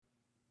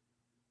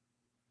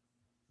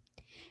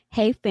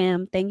Hey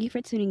fam, thank you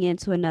for tuning in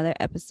to another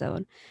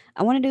episode.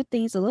 I want to do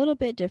things a little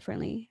bit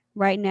differently.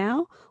 Right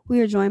now, we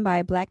are joined by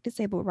a Black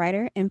disabled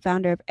writer and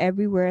founder of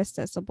Everywhere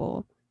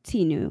Accessible,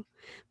 Tinu.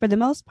 For the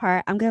most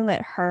part, I'm going to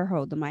let her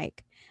hold the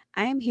mic.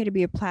 I am here to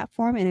be a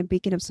platform and a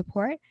beacon of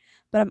support,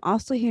 but I'm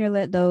also here to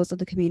let those of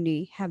the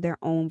community have their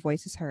own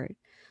voices heard.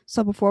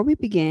 So before we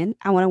begin,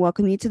 I want to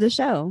welcome you to the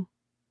show.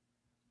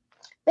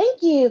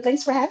 Thank you.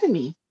 Thanks for having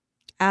me.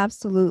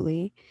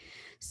 Absolutely.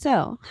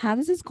 So, how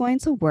this is going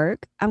to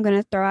work, I'm going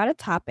to throw out a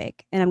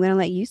topic and I'm going to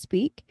let you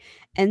speak.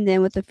 And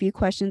then, with a few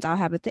questions I'll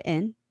have at the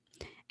end.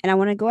 And I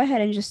want to go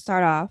ahead and just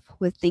start off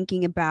with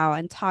thinking about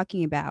and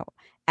talking about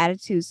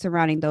attitudes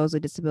surrounding those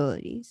with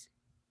disabilities.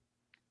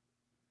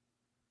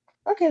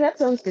 Okay, that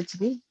sounds good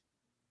to me.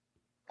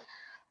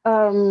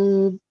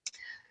 Um,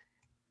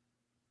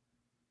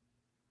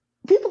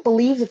 People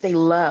believe that they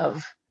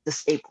love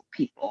disabled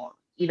people.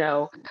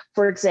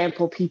 For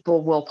example,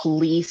 people will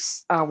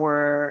police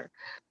our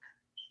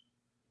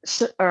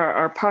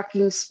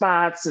parking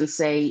spots and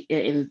say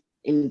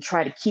and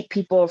try to keep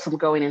people from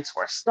going into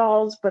our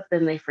stalls, but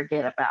then they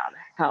forget about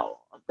how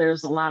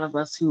there's a lot of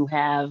us who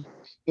have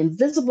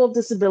invisible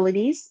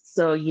disabilities.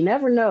 So you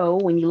never know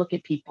when you look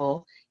at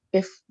people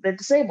if they're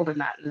disabled or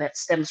not. And that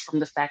stems from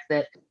the fact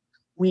that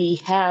we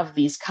have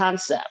these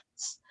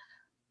concepts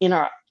in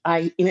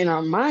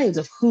our minds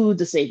of who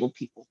disabled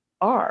people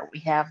are. We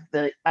have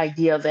the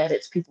idea that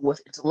it's people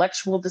with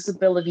intellectual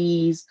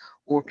disabilities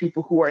or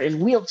people who are in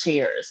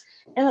wheelchairs,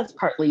 and that's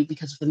partly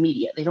because of the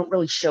media. They don't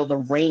really show the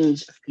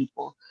range of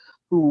people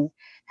who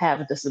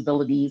have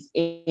disabilities,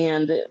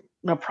 and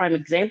a prime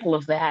example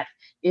of that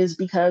is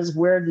because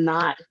we're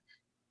not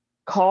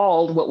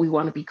called what we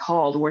want to be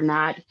called. We're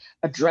not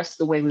addressed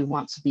the way we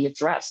want to be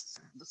addressed.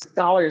 The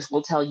scholars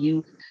will tell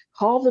you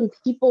call them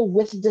people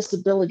with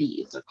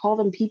disabilities or call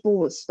them people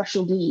with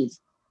special needs.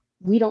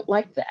 We don't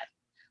like that.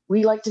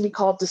 We like to be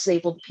called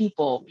disabled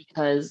people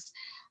because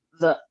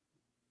the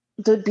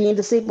being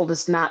disabled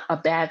is not a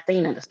bad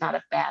thing and it's not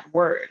a bad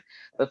word.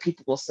 But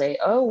people will say,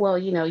 oh, well,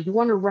 you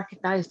want to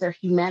recognize their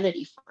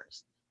humanity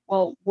first.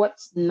 Well,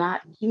 what's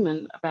not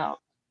human about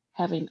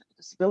having a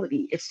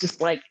disability? It's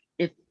just like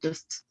it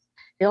just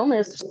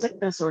illness or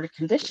sickness or a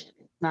condition.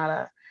 It's not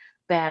a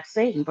bad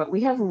thing. But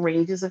we have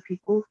ranges of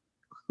people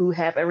who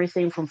have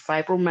everything from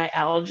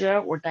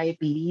fibromyalgia or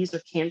diabetes or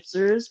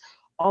cancers,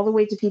 all the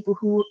way to people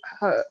who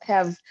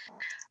have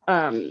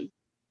um,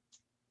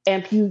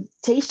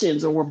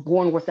 amputations or were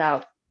born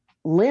without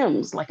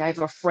limbs. Like I have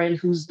a friend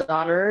whose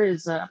daughter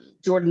is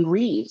Jordan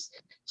Reeves.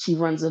 She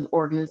runs an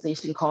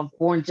organization called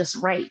Born Just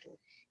Right,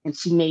 and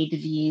she made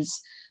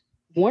these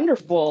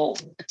wonderful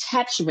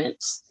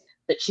attachments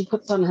that she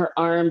puts on her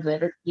arm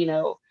that are,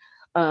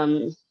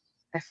 um,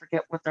 I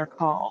forget what they're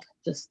called.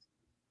 Just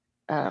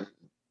um,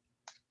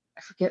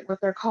 I forget what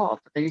they're called,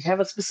 but they have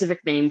a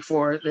specific name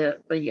for the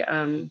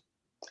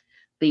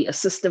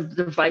assistive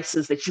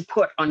devices that you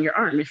put on your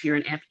arm if you're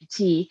an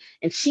amputee.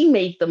 And she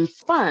made them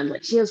fun.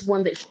 Like she has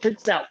one that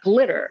shoots out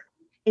glitter.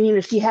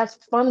 And she has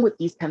fun with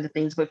these kinds of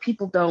things, but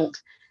people don't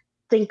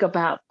think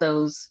about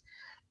those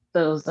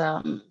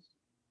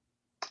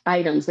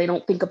items. They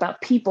don't think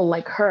about people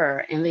like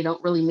her, and they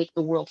don't really make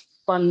the world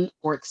fun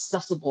or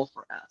accessible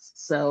for us.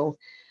 So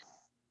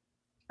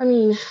I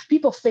mean,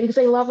 people think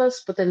they love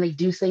us, but then they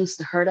do things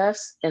to hurt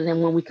us. And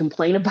then when we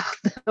complain about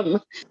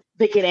them,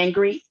 they get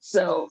angry.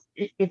 So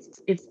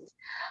it's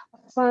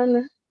a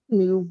fun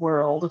new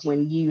world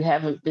when you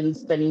haven't been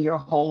spending your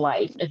whole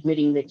life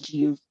admitting that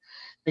you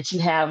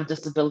have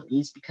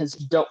disabilities because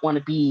you don't want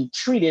to be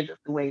treated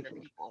the way that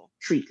people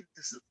treat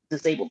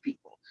disabled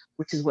people,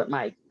 which is what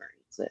my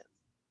experience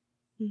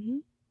is. Hmm.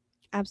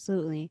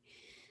 Absolutely.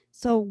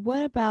 So,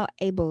 what about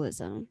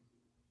ableism?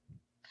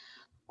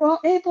 Well,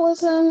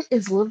 ableism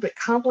is a little bit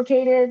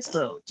complicated,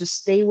 so just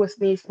stay with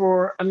me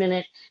for a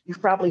minute.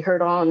 You've probably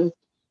heard on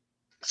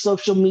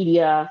social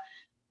media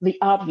the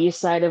obvious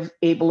side of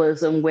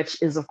ableism,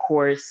 which is, of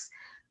course,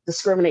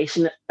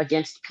 discrimination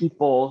against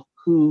people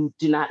who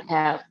do not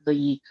have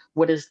the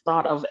what is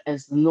thought of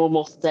as the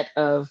normal set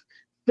of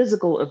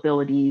physical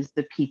abilities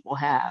that people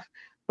have.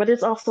 But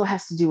it also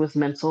has to do with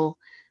mental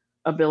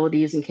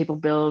abilities and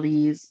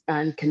capabilities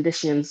and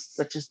conditions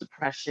such as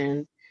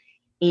depression.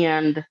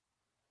 And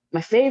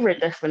my favorite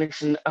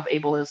definition of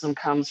ableism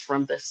comes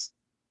from this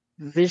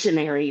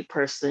visionary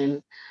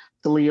person,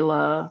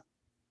 Talila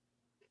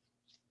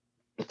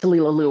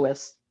Talila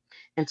Lewis.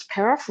 And to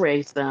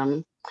paraphrase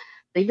them,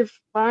 they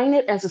define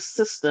it as a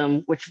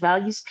system which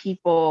values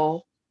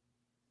people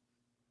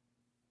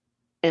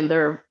and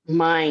their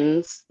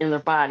minds and their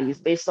bodies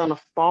based on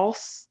a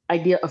false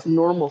idea of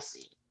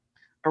normalcy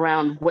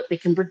around what they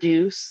can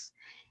produce.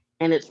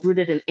 And it's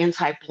rooted in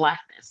anti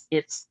Blackness.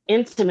 It's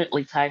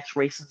intimately tied to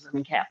racism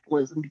and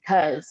capitalism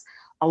because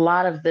a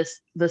lot of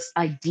this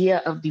idea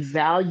of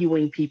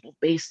devaluing people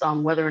based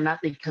on whether or not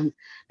they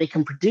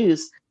can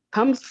produce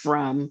comes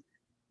from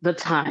the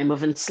time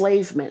of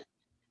enslavement,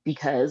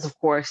 because of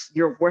course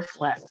you're worth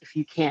less if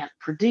you can't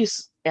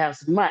produce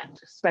as much,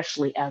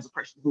 especially as a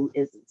person who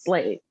is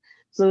enslaved.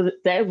 So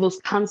those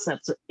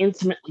concepts are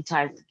intimately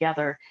tied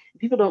together.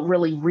 People don't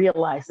really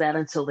realize that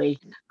until they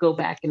go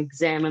back and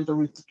examine the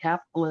roots of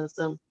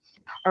capitalism.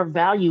 Our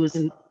value is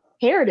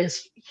inherent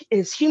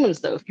as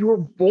humans, though. If you were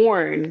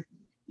born,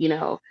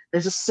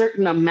 there's a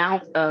certain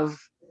amount of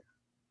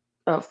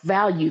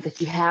value that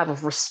you have,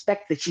 of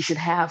respect that you should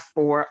have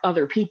for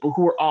other people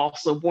who are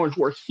also born,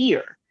 who are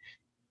here.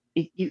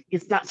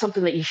 It's not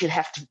something that you should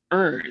have to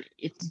earn.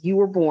 It's you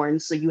were born,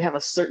 so you have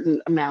a certain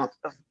amount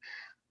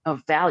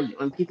of value.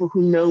 And people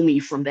who know me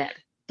from that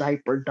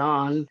Diaper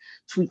Dawn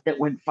tweet that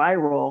went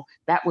viral,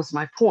 that was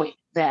my point,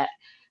 that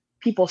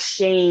people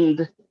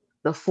shamed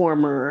the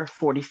former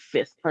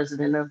 45th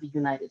president of the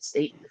United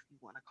States, if you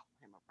want to call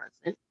him a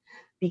president,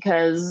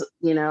 because,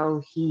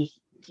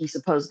 he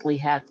supposedly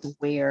had to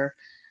wear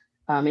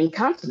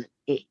incontinence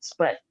aids.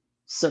 But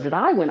so did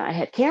I when I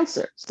had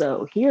cancer.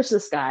 So here's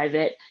this guy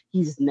that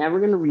he's never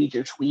going to read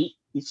your tweet.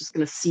 He's just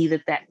going to see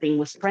that thing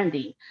was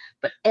trending.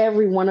 But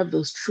every one of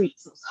those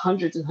tweets, those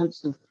hundreds and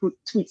hundreds of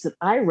tweets that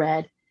I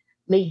read,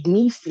 made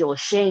me feel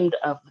ashamed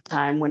of the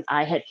time when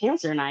I had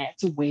cancer and I had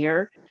to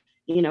wear,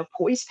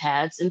 poise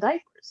pads and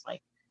diapers.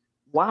 Like,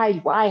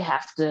 why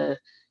have to,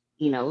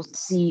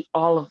 see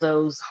all of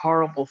those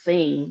horrible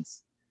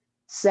things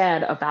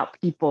said about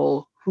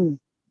people who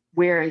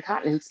wear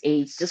incontinence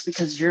aids just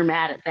because you're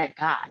mad at that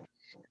guy?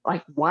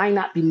 Like, why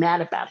not be mad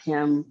about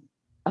him,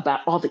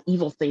 about all the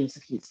evil things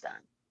that he's done?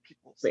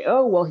 People say,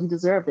 oh, well, he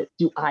deserved it.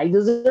 Do I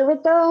deserve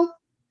it though?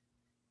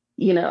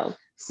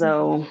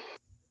 So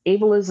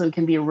ableism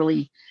can be a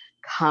really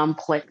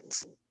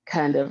complex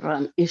kind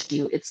of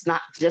issue. It's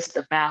not just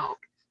about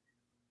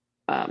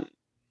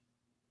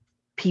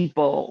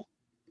people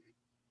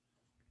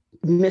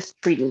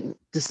mistreating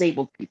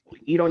disabled people.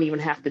 You don't even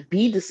have to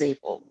be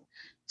disabled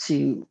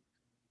to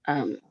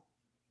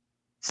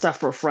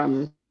suffer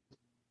from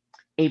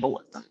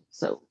ableism.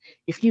 So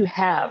if you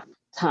have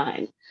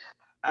time,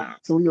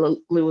 Talila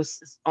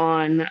Lewis is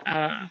on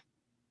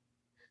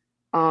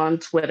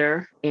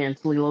Twitter and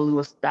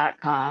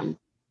TalilaLewis.com.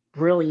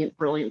 Brilliant,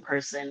 brilliant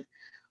person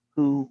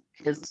who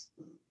has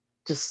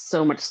just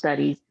so much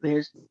studies.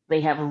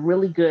 They have a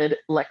really good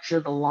lecture,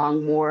 the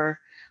Longmore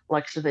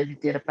lecture that he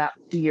did about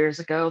 2 years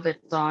ago,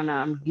 that's on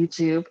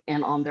YouTube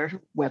and on their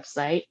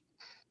website.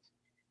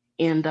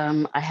 And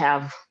I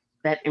have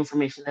that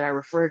information that I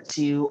refer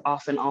to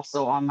often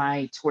also on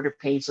my Twitter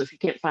page. So if you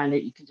can't find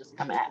it, you can just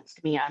come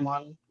ask me. I'm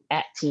on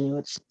 @Tinu,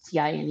 it's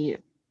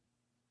TINU.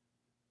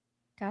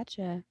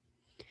 Gotcha.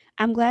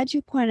 I'm glad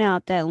you pointed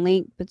out that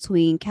link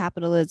between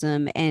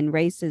capitalism and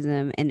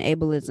racism and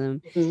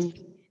ableism.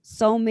 Mm-hmm.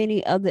 So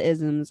many other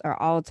isms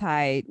are all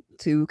tied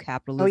to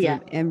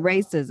capitalism and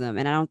racism.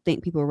 And I don't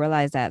think people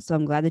realize that. So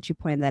I'm glad that you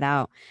pointed that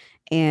out.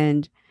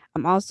 And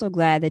I'm also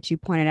glad that you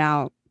pointed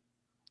out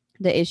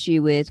the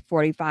issue with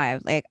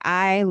 45. Like,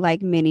 I,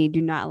 like many,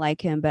 do not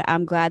like him, but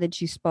I'm glad that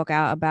you spoke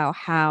out about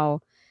how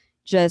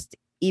just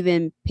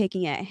even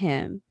picking at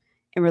him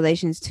in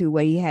relations to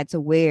what he had to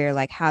wear,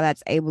 like how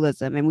that's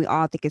ableism. And we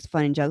all think it's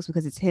fun and jokes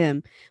because it's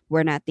him.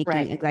 We're not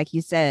thinking, like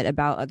you said,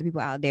 about other people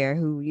out there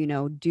who,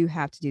 do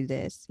have to do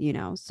this,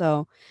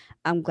 So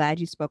I'm glad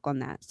you spoke on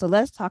that. So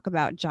let's talk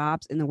about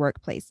jobs in the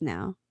workplace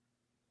now.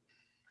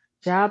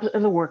 Jobs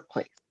in the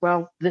workplace.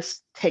 Well,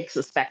 this takes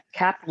us back to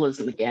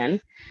capitalism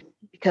again,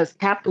 because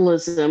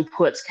capitalism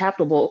puts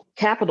capital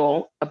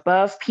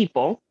above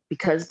people,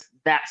 because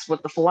that's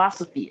what the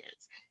philosophy is.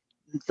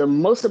 The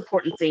most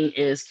important thing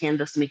is, can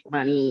this make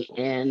money,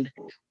 and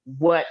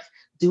what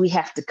do we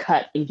have to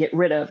cut and get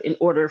rid of in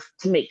order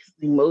to make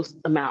the most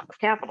amount of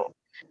capital?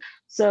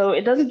 So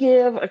it doesn't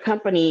give a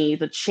company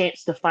the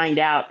chance to find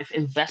out if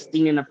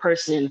investing in a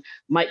person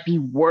might be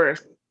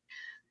worth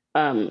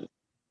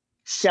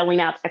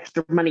shelling out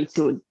extra money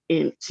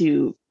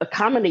to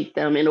accommodate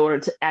them in order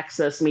to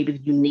access maybe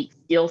the unique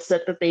skill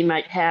set that they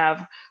might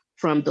have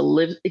from the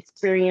lived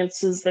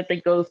experiences that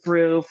they go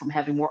through, from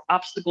having more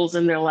obstacles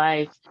in their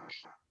life.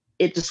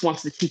 It just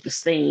wants the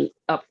cheapest thing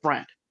up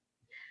front,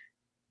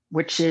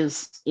 which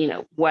is,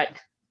 what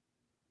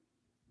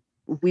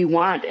we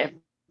want at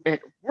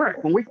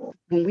work. When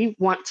we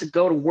want to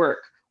go to work,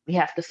 we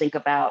have to think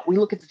about, we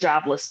look at the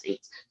job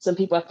listings. Some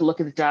people have to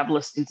look at the job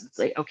listings and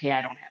say, okay,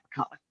 I don't have a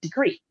college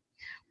degree.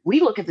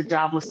 We look at the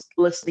job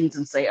listings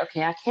and say,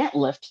 okay, I can't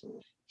lift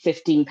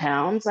 15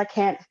 pounds. I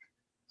can't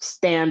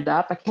stand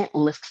up. I can't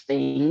lift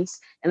things.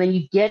 And then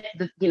you get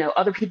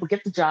other people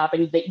get the job,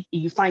 and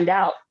you find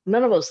out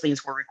none of those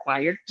things were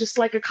required, just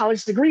like a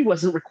college degree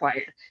wasn't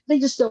required. They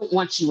just don't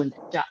want you in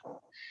that job.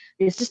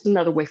 It's just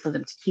another way for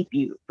them to keep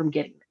you from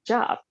getting the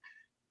job.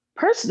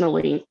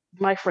 Personally,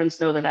 my friends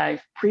know that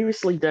I've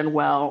previously done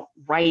well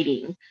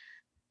writing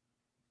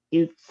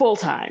in full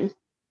time.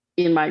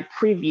 In my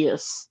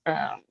previous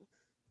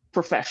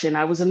profession,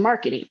 I was in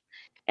marketing,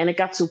 and it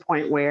got to a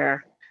point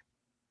where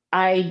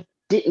I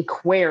didn't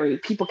query.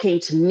 People came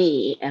to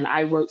me, and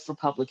I wrote for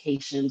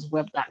publications,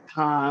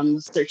 web.com,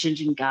 search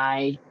engine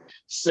guide,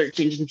 search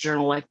engine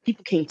journal. Like,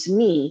 people came to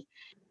me,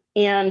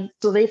 and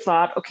so they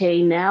thought,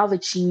 okay, now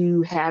that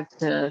you had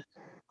to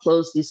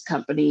close these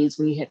companies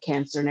when you had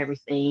cancer and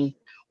everything,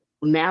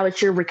 now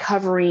that you're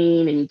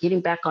recovering and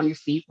getting back on your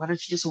feet, why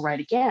don't you just write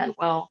again?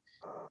 Well,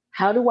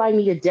 how do I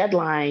meet a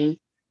deadline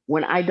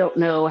when I don't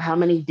know how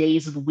many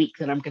days of the week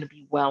that I'm going to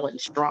be well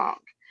and strong?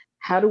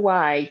 How do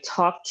I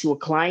talk to a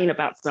client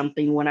about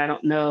something when I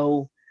don't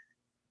know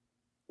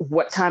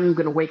what time I'm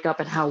going to wake up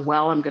and how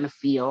well I'm going to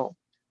feel,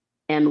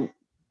 and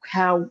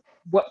how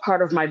what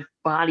part of my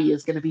body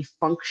is going to be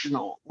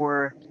functional,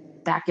 or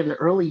back in the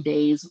early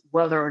days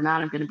whether or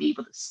not I'm going to be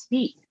able to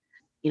speak.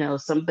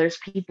 Some there's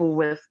people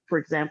with, for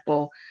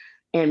example,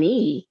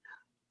 ME,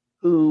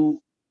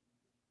 who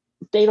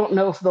they don't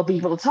know if they'll be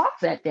able to talk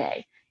that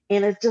day.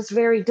 And it's just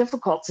very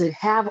difficult to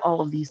have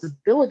all of these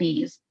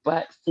abilities,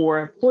 but for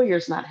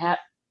employers not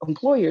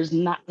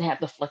to have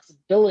the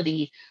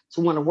flexibility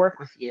to want to work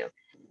with you.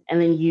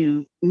 And then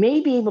you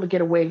may be able to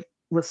get away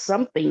with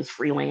some things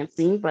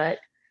freelancing, but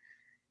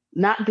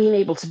not being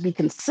able to be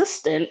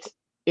consistent,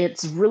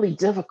 it's really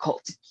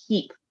difficult to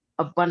keep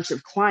a bunch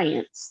of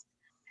clients.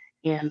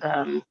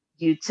 And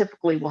you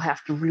typically will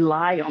have to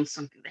rely on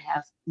something that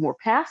has more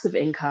passive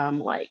income,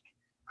 like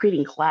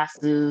creating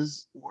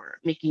classes or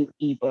making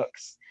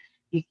ebooks.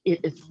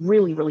 It's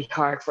really, really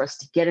hard for us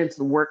to get into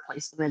the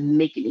workplace and then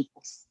make an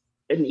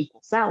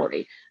equal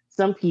salary.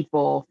 Some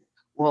people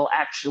will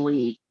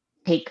actually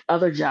take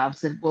other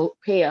jobs that will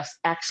pay us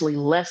actually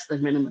less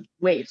than minimum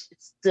wage.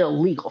 It's still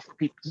legal for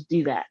people to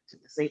do that to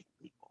disabled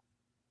people.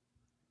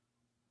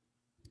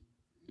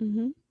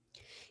 Mm-hmm.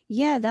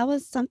 Yeah, that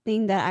was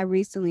something that I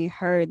recently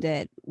heard,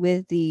 that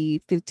with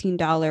the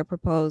 $15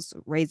 proposed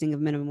raising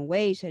of minimum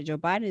wage that Joe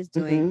Biden is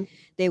doing, Hmm.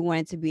 they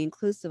wanted to be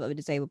inclusive of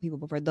disabled people,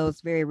 but for those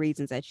very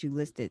reasons that you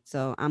listed.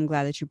 So I'm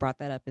glad that you brought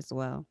that up as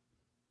well.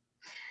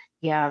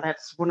 Yeah,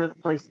 that's one of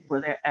the places where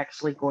they're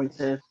actually going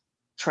to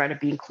try to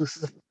be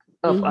inclusive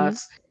of Mm-hmm.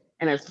 us.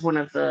 And it's one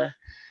of the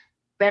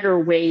better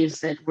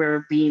ways that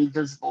we're being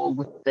visible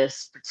with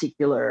this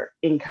particular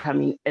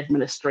incoming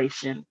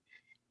administration.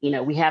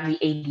 We have the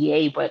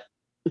ADA, but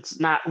it's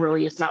not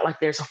like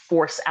there's a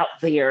force out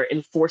there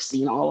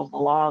enforcing all of the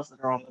laws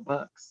that are on the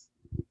books.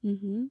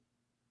 Mm-hmm.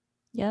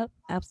 Yep,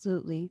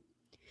 absolutely.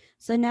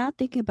 So now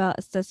thinking about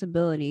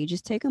accessibility,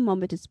 just take a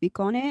moment to speak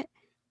on it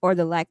or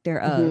the lack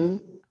thereof. Hmm.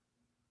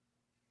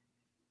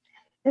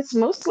 It's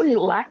mostly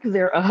lack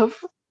thereof,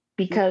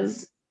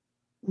 because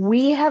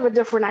we have a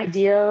different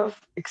idea of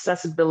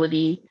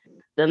accessibility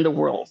than the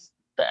world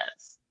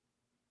does.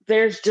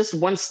 There's just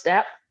one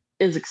step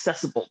is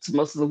accessible to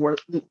most of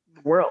the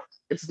world.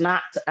 It's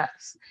not to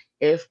us.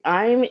 If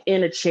I'm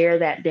in a chair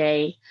that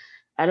day,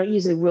 I don't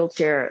use a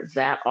wheelchair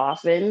that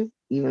often,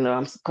 even though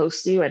I'm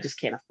supposed to. I just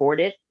can't afford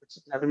it, which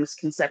is another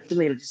misconception.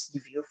 They'll just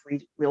give you a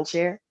free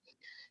wheelchair.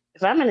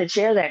 If I'm in a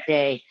chair that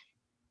day,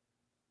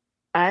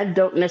 I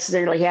don't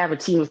necessarily have a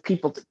team of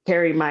people to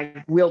carry my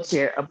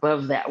wheelchair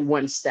above that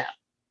one step.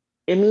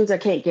 It means I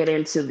can't get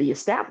into the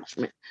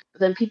establishment.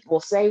 But then people will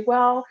say,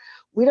 well,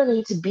 we don't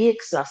need to be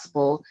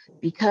accessible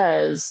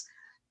because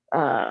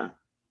uh,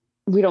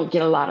 we don't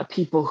get a lot of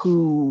people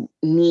who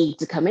need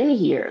to come in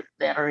here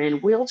that are in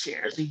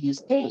wheelchairs or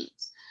use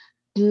canes.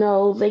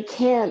 No, they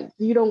can't.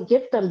 You don't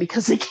get them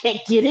because they can't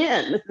get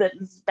in.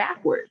 That's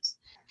backwards.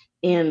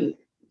 And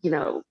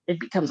it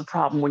becomes a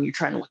problem when you're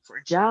trying to look for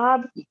a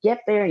job. You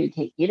get there and you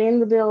can't get in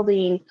the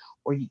building,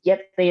 or you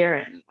get there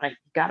and like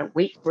you gotta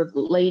wait for the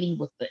lady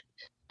with the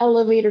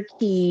elevator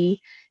key.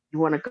 You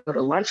want to go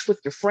to lunch with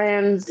your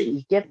friends and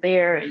you get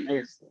there and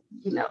there's,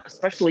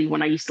 especially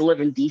when I used to live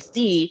in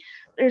DC,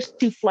 there's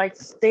 2 flights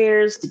of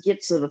stairs to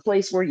get to the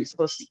place where you're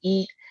supposed to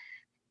eat.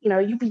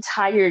 You'd be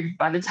tired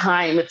by the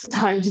time it's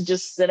time to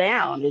just sit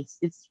down.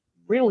 It's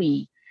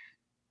really,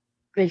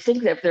 they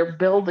think that they're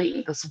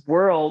building this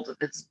world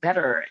that's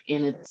better,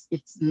 and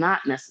it's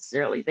not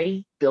necessarily.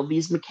 They build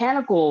these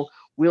mechanical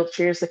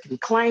wheelchairs that can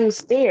climb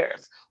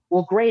stairs.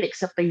 Well, great,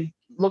 except they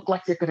look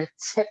like they're going to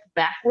tip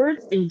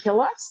backwards and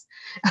kill us.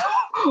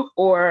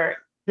 Or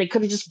they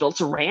could have just built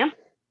a ramp.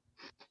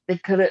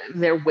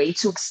 They're way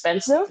too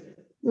expensive.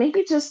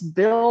 Maybe just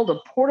build a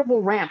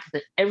portable ramp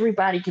that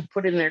everybody can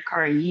put in their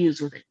car and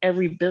use, or that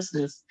every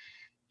business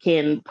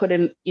can put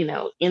in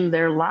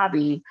their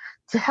lobby,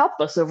 to help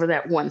us over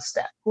that one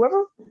step.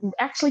 Whoever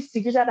actually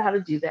figures out how to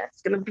do that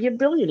is going to be a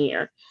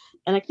billionaire.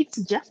 And I keep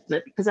suggesting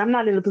it because I'm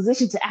not in a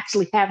position to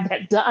actually have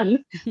that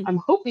done. I'm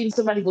hoping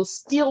somebody will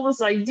steal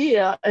this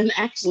idea and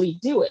actually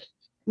do it.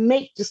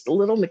 Make just a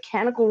little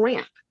mechanical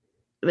ramp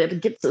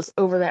that gets us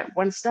over that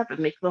one step and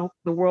make the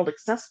world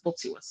accessible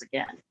to us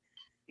again.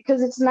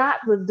 Because it's not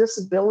the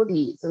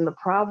disabilities and the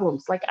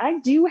problems. Like I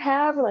do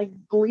have, like,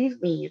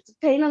 believe me, it's a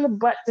pain in the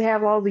butt to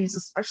have all these,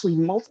 especially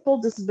multiple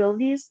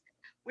disabilities,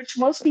 which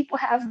most people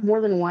have more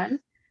than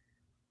one.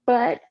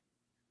 But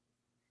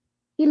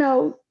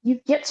you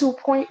get to a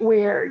point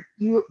where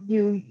you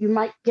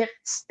might get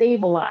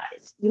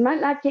stabilized. You might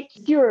not get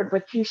cured,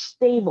 but you're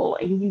stable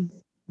and you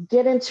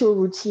get into a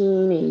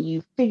routine and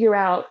you figure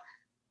out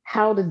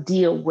how to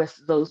deal with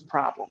those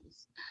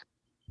problems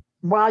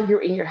while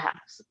you're in your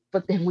house.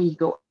 But then when you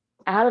go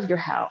out of your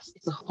house,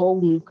 it's a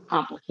whole new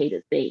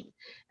complicated thing.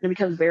 And it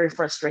becomes very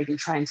frustrating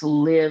trying to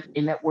live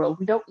in that world.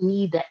 We don't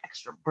need that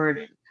extra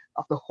burden.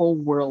 of the whole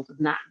world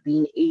not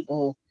being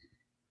able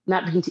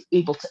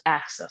to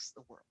access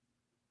the world.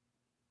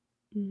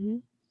 Hmm.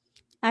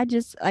 I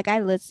just like I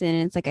listen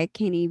and it's like I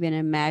can't even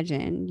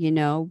imagine,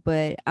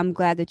 but I'm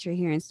glad that you're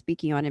here and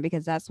speaking on it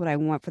because that's what I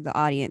want for the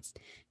audience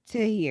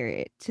to hear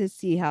it, to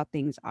see how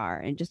things are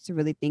and just to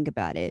really think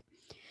about it.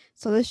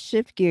 So let's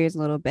shift gears a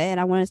little bit. And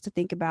I want us to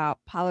think about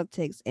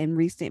politics and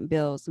recent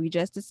bills. We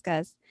just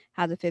discussed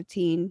how the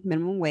 15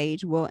 minimum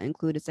wage will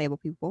include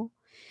disabled people.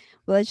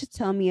 Well, let's just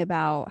tell me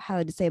about how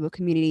the disabled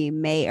community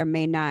may or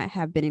may not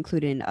have been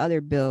included in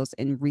other bills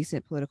and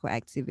recent political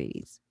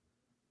activities.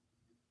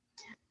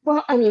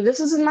 Well, I mean, this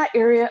isn't my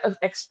area of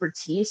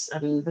expertise. I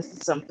mean, this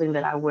is something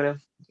that I would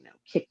have,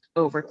 kicked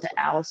over to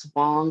Alice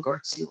Wong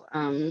or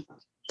to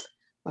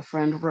my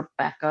friend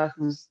Rebecca,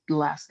 whose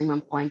last name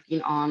I'm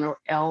blanking on, or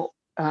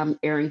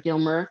Erin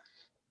Gilmer,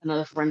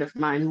 another friend of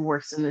mine who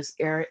works in this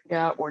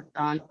area, or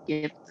Don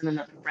Gibson,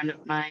 another friend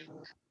of mine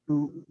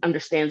who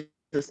understands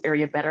this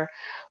area better.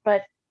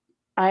 But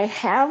I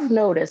have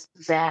noticed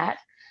that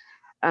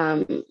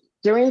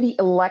during the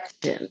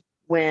election,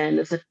 when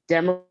the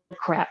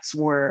Democrats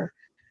were,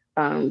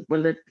 when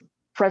the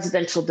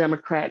presidential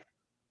Democratic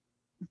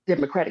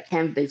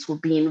candidates were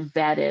being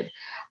vetted,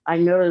 I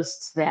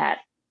noticed that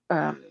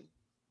um,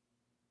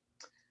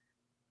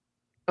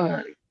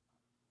 uh,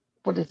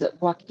 what is it?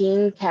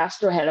 Joaquin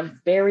Castro had a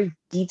very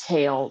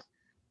detailed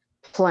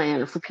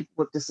plan for people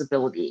with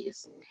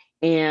disabilities.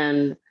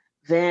 And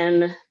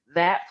then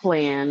that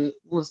plan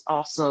was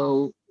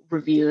also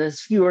reviewed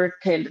as fewer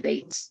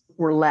candidates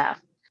were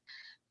left.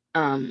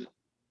 Um,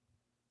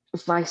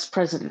 Vice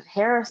President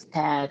Harris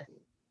had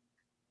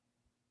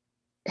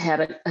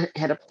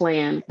a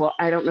plan. Well,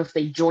 I don't know if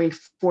they joined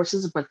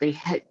forces, but they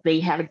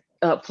had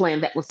a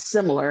plan that was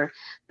similar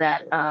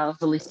that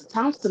Valisa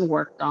Thompson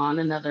worked on.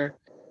 Another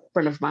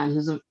friend of mine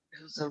who's a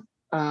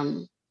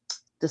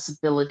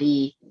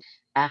disability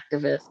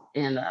activist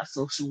and a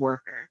social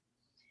worker.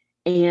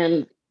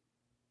 And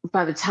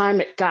by the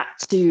time it got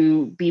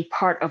to be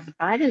part of the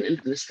Biden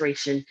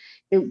administration,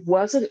 it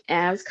wasn't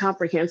as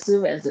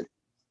comprehensive as it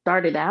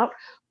started out,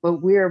 but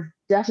we're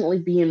definitely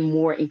being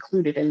more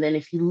included. And then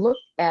if you look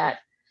at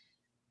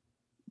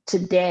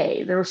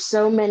today, there are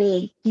so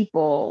many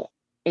people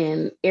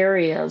in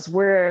areas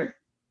where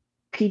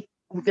people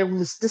there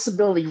was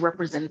disability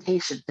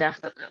representation,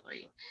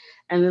 definitely,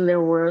 and then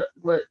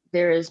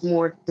there is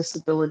more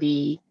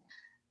disability,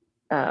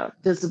 not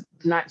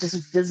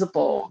just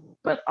visible,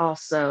 but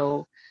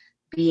also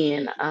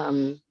being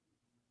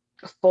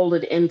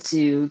folded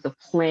into the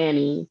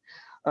planning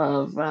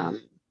of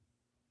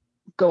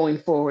going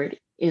forward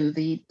in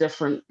the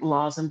different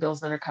laws and bills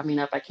that are coming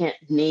up. I can't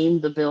name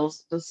the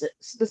bills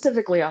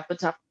specifically off the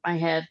top of my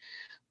head,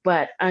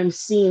 but I'm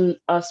seeing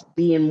us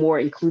being more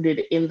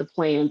included in the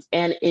plans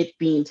and it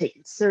being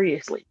taken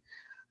seriously.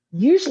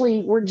 Usually,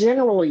 we're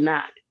generally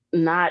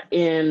not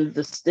in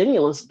the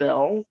stimulus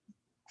bill.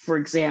 For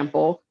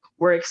example,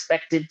 we're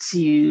expected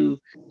to.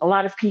 A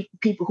lot of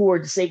people who are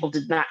disabled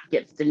did not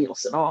get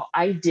stimulus at all.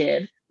 I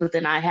did, but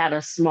then I had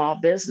a small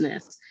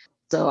business,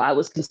 so I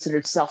was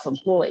considered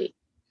self-employed.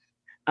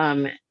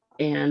 Um,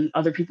 and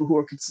other people who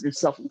are considered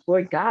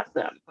self-employed got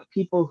them, but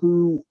people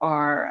who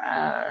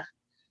are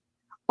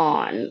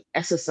on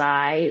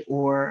SSI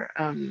or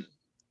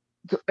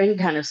any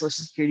kind of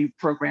social security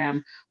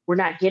program, we're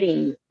not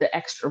getting the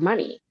extra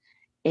money.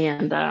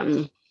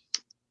 And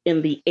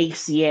in the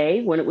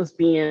ACA,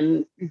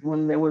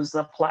 when there was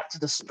a plot to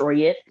destroy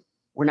it,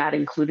 we're not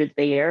included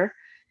there.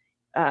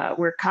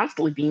 We're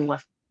constantly being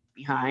left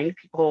behind.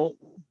 People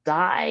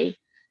die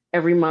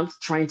every month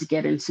trying to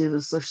get into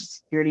the social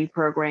security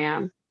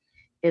program.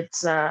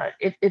 It's a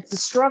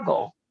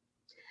struggle.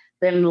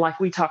 Then, like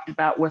we talked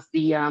about with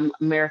the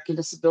American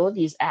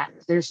Disabilities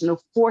Act, there's no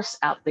force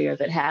out there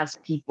that has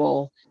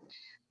people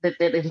that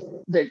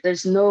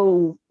there's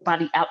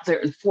nobody out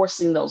there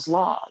enforcing those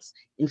laws.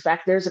 In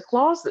fact, there's a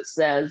clause that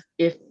says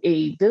if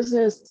a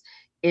business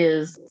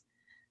is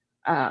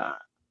uh,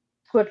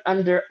 put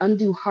under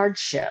undue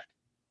hardship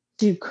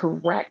to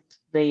correct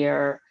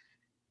their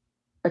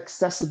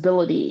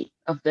accessibility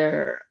of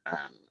their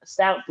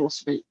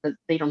establishment, that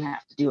they don't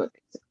have to do it.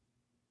 Basically.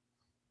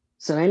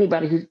 So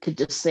anybody who could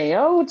just say,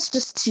 "Oh, it's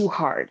just too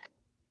hard,"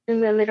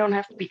 and then they don't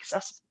have to be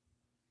accessible.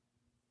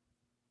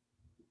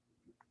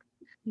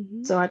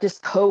 Hmm. So I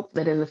just hope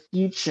that in the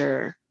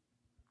future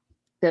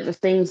that the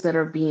things that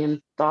are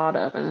being thought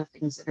of and the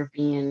things that are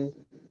being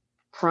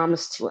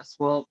promised to us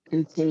will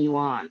continue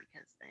on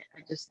because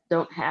I just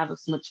don't have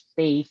as much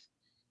faith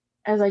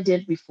as I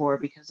did before.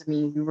 Because I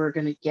mean, we were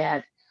going to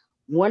get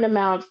one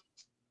amount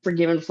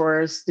forgiven for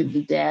our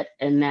student debt,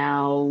 and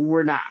now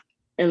we're not.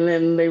 And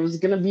then there was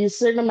going to be a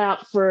certain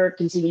amount for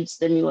continued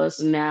stimulus,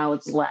 and now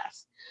it's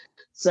less.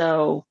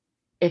 So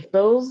if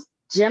those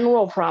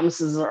general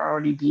promises are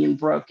already being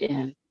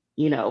broken,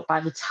 by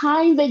the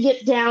time they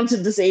get down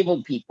to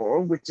disabled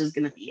people, which is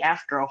going to be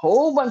after a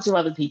whole bunch of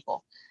other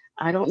people,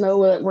 I don't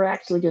know that we're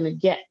actually going to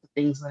get the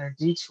things that are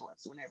due to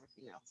us when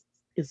everything else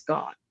is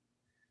gone.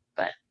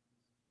 But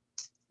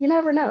you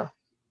never know.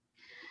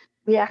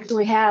 we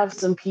actually have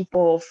some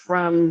people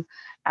from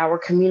our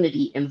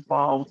community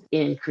involved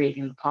in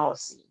creating the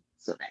policy.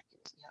 So that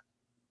gives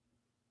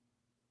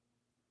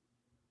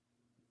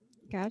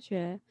you.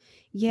 Gotcha.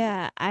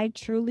 Yeah, I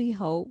truly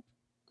hope,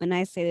 and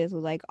I say this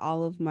with like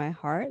all of my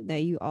heart,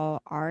 that you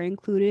all are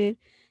included,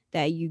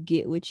 that you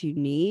get what you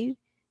need,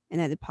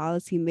 and that the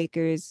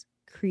policymakers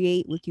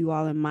create with you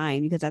all in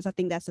mind. Because I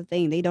think that's the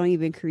thing. They don't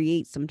even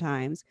create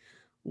sometimes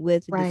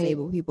with Right.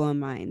 disabled people in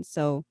mind.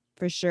 So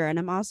for sure. And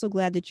I'm also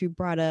glad that you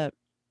brought up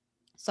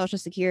Social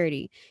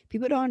Security.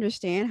 People don't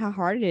understand how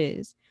hard it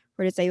is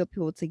for disabled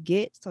people to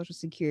get Social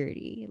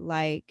Security.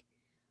 Like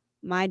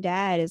my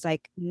dad is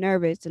like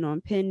nervous and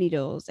on pin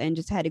needles and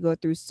just had to go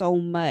through so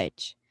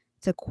much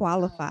to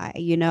qualify,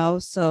 you know?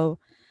 So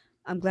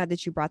I'm glad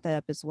that you brought that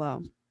up as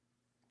well.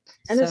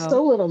 And it's So,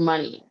 so little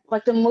money.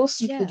 Like the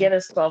most you can yeah. get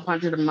is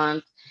 1,200 a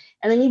month,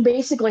 and then you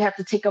basically have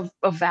to take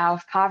a vow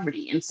of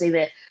poverty and say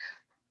that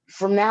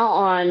from now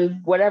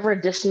on, whatever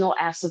additional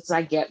assets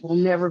I get will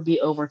never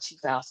be over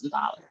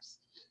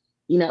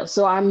 $2,000.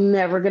 So I'm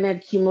never going to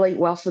accumulate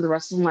wealth for the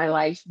rest of my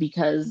life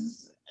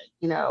because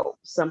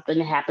something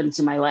happened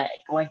to my leg.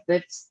 Like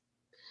that's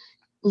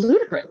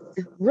ludicrous.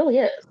 It really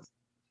is.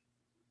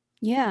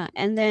 Yeah.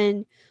 And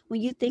then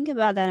when you think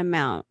about that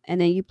amount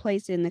and then you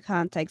place it in the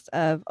context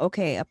of,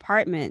 okay,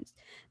 apartments,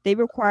 they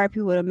require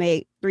people to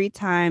make 3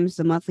 times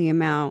the monthly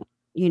amount,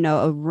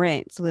 of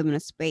rent to live in a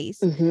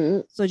space. Hmm.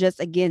 So just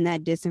again,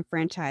 that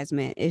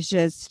disenfranchisement is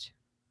just,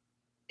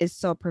 it's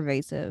so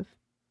pervasive.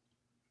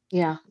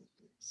 Yeah.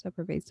 So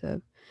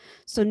pervasive.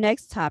 So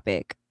next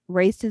topic,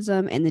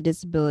 racism in the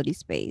disability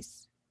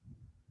space.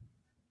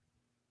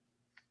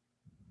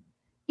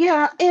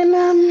 Yeah,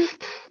 and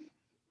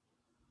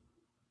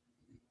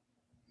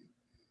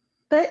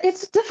but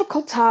it's a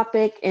difficult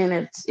topic,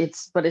 and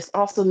but it's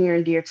also near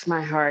and dear to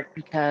my heart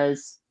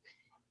because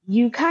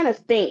you kind of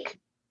think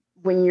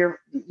when you're,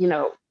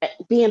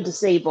 being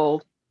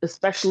disabled,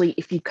 especially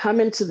if you come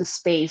into the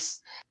space.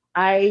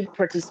 I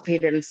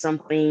participated in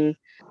something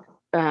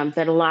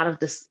that a lot of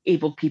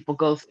disabled people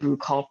go through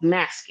called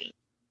masking,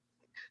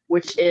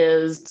 which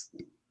is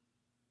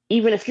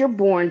even if you're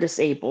born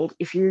disabled,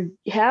 if you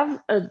have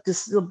a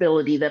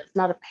disability that's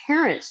not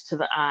apparent to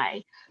the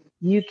eye,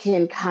 you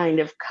can kind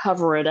of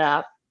cover it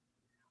up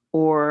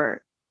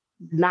or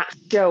not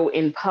show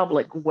in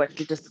public what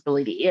your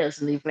disability is.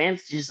 And the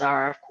advantages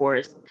are, of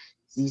course,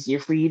 it's easier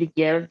for you to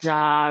get a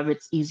job,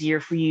 it's easier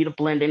for you to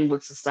blend in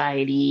with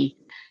society.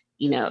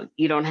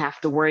 You don't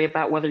have to worry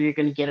about whether you're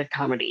going to get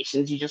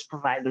accommodations, you just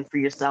provide them for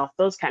yourself,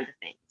 those kind of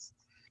things.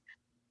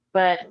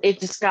 But it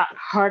just got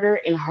harder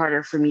and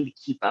harder for me to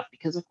keep up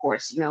because, of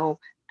course,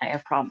 I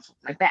have problems with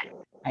my back,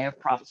 I have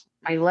problems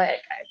with my leg,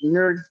 I have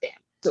nerve damage.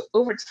 So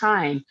over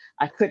time,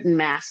 I couldn't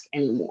mask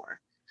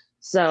anymore.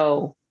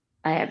 So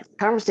I had a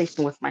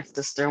conversation with my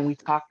sister, and we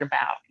talked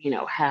about,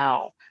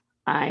 how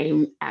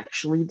I'm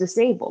actually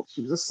disabled.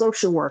 She was a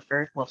social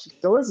worker. Well, she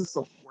still is a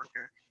social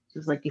worker. She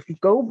was like, if you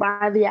go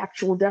by the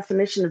actual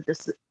definition of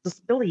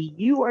disability,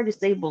 you are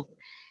disabled.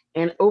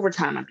 And over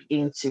time, I'm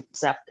beginning to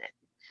accept it.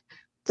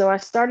 So I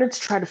started to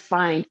try to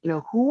find,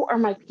 who are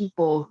my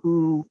people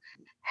who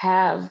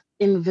have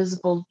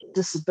invisible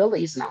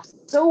disabilities. And I was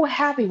so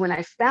happy when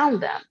I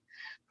found them.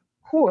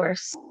 Of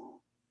course,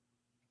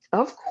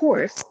 of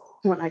course,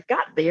 when I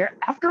got there,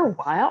 after a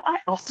while, I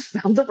also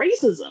found the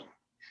racism.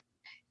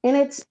 And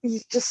it's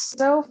just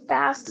so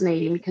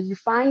fascinating because you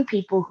find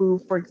people who,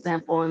 for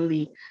example, in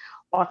the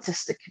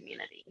autistic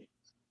community,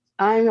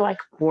 I'm like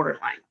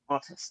borderline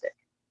autistic,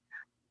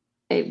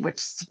 which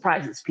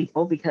surprises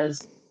people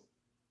because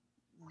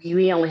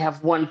we only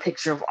have one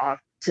picture of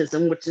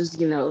autism, which is,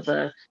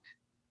 the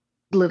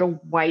little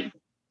white,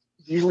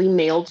 usually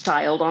male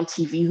child on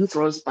TV who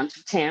throws a bunch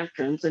of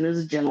tantrums and is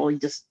a generally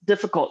just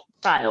difficult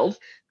child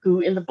who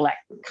in the Black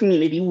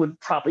community would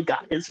probably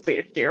got his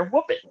fair share of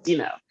whoopings.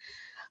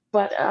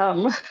 But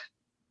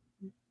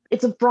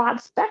it's a broad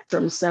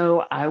spectrum.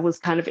 So I was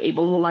kind of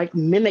able to like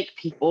mimic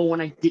people when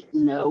I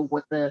didn't know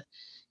what the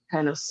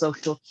kind of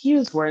social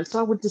cues were. And so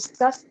I would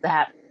discuss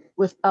that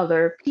with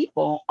other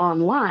people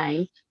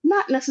online,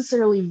 not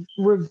necessarily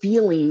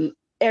revealing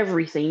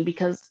everything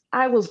because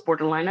I was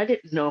borderline. I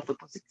didn't know if it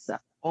was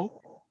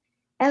acceptable.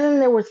 And then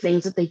there were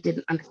things that they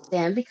didn't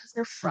understand because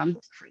they're from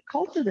different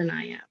culture than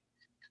I am.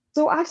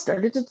 So I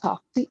started to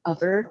talk to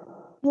other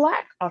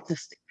Black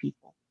autistic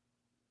people.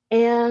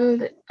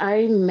 And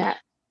I met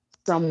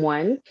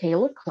someone,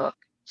 Kayla Cook.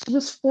 She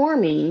was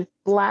forming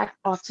Black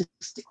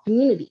autistic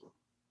community.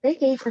 They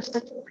gave her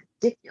such a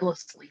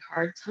ridiculously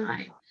hard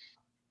time.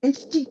 And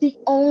the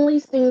only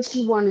thing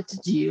she wanted to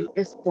do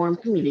is form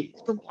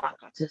communities for Black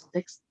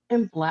autistics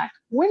and Black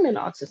women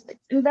autistics.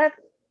 And that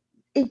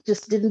it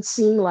just didn't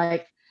seem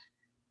like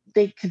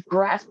they could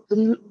grasp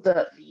the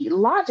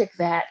logic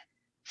that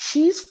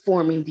she's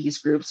forming these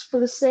groups for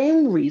the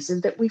same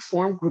reason that we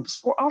form groups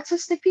for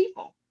autistic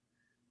people.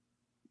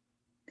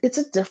 It's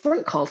a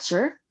different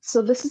culture.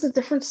 So this is a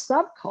different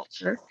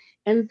subculture,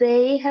 and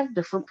they have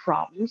different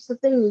problems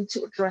that they need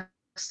to address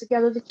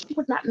together that you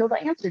would not know the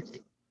answer to.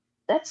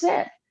 That's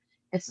it.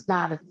 It's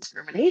not a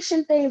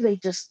discrimination thing. They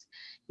just,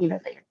 they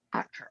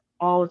attacked her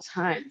all the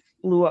time,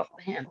 flew off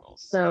the handle.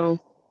 So,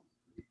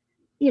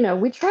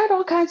 we tried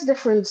all kinds of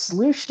different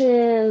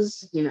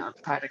solutions,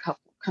 tried a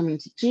couple coming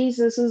to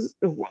Jesus.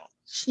 Well,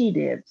 she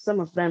did. Some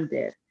of them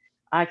did.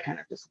 I kind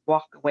of just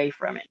walked away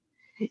from it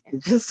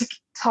and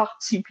just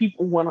talked to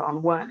people one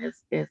on one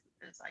as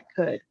I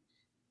could.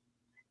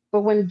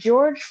 But when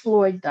George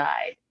Floyd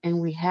died, and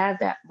we had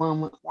that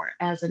moment where,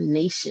 as a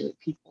nation,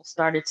 people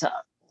started to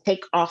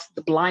take off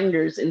the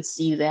blinders and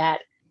see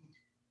that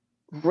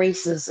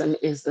racism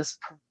is this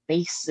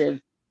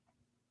pervasive,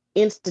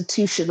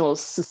 institutional,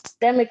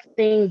 systemic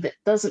thing that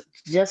doesn't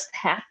just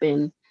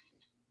happen,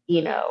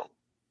 you know,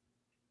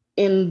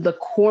 in the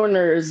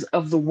corners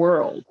of the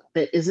world,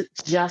 that isn't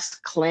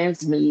just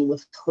Klansmen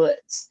with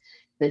hoods,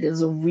 that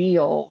is a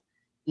real,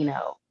 you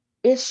know,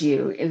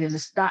 issue. And it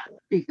is not,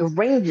 it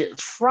ranges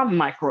from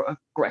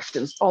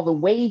microaggressions all the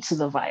way to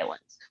the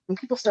violence. When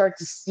people start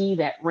to see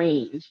that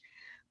range,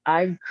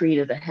 I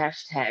created a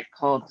hashtag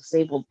called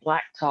Disabled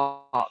Black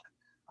Talk,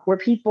 where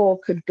people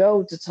could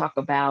go to talk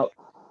about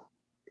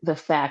the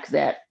fact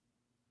that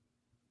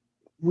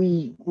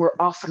we were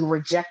often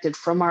rejected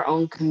from our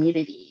own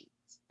communities.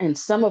 And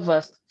some of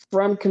us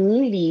from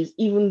communities,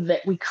 even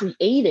that we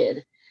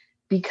created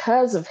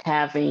because of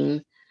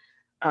having,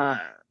 uh,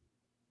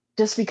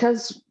 just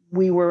because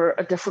we were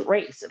a different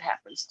race. It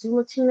happens to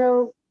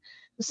Latino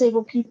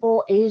disabled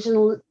people,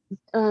 Asian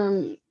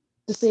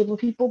disabled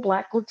people,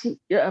 Black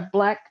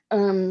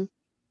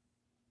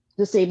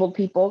disabled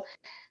people.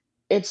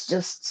 It's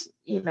just,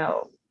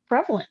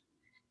 prevalent.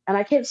 And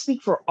I can't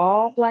speak for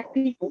all Black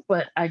people,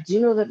 but I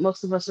do know that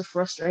most of us are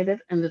frustrated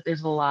and that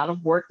there's a lot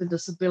of work the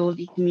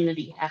disability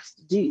community has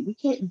to do. We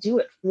can't do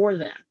it for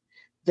them.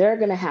 They're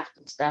going to have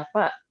to step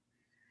up.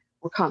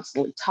 We're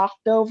constantly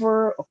talked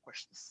over, or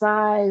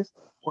ostracized,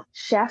 or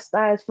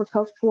chastised for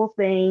cultural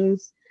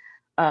things.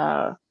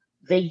 Uh,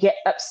 they get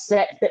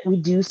upset that we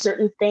do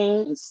certain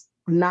things,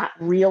 not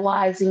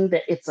realizing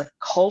that it's a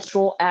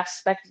cultural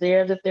aspect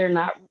there that they're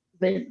not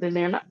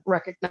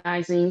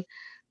recognizing.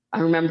 I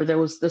remember there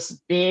was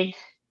this big,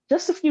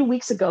 just a few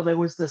weeks ago, there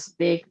was this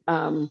big,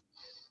 um,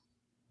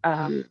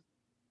 I'm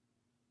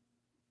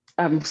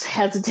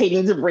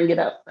hesitating to bring it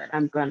up, but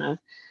I'm gonna,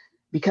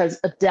 because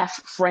a deaf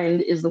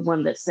friend is the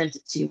one that sent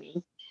it to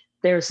me.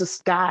 There's this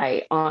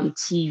guy on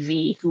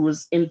TV he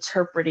was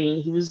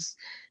interpreting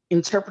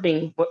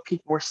what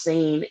people were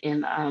saying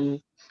in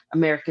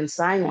American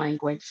Sign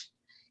Language.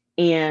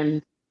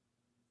 And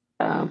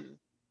um,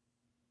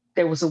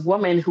 there was a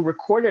woman who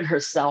recorded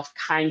herself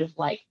kind of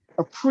like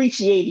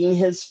appreciating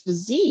his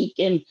physique,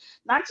 and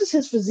not just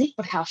his physique,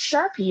 but how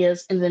sharp he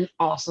is, and then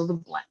also the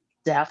Black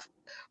deaf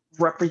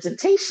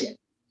representation.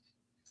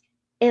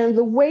 And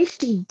the way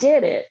she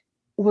did it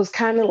was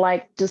kind of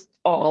like just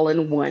all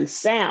in one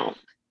sound.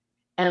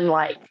 And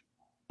like,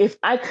 if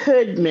I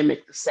could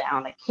mimic the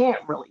sound, I can't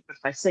really, but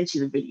if I sent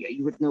you the video,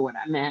 you would know what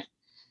I meant.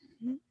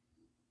 Mhm.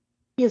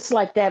 It's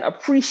like that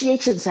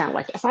appreciation sound.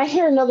 Like if I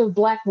hear another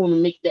Black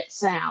woman make that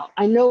sound,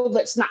 I know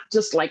that's not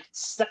just like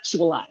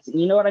sexualizing.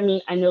 You know what I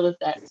mean? I know that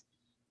that's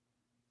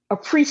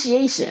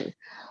appreciation.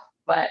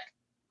 But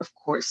of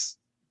course,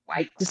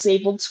 white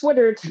disabled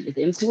Twitter turned it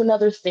into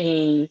another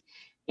thing.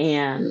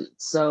 And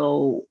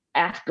so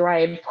after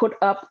I had put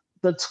up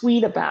the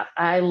tweet about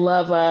I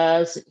love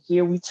us, and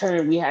here we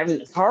turn, we having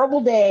this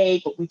horrible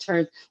day, but we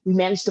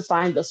managed to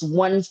find this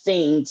one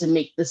thing to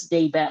make this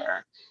day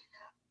better.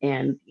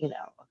 And, a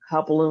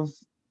couple of,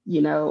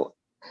 you know,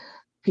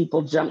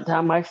 people jumped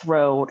down my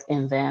throat.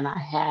 And then I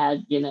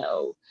had,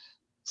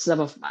 some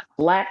of my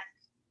Black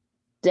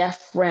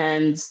deaf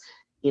friends,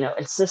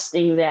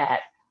 insisting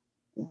that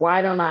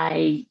why don't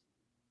I,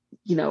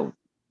 you know,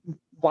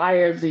 why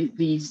are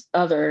these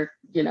other,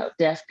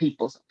 deaf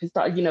people? It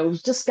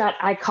was just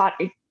I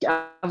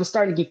was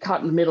starting to get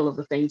caught in the middle of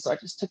the thing. So I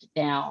just took it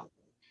down.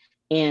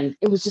 And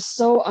it was just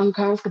so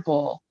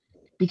uncomfortable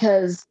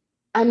because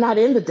I'm not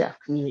in the deaf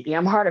community.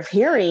 I'm hard of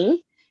hearing.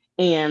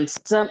 And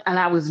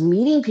I was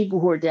meeting people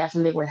who are deaf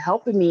and they were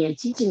helping me and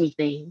teaching me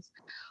things,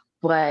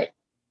 but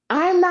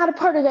I'm not a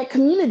part of that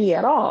community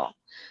at all.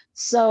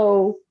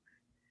 So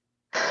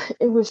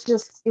it was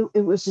just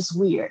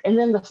weird. And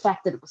then the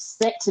fact that it was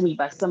sent to me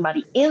by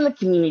somebody in the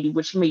community,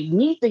 which made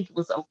me think it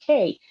was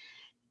okay.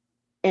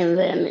 And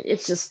then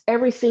it's just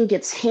everything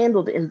gets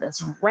handled in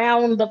this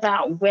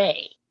roundabout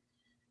way.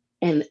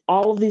 And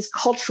all of these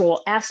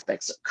cultural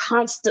aspects are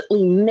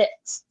constantly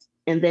mixed.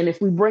 And then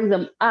if we bring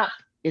them up,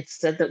 it's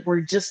said that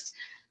we're just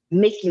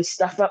making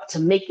stuff up to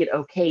make it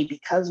okay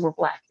because we're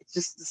Black. It's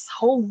just this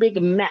whole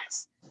big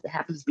mess that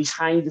happens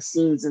behind the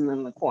scenes and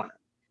in the corner.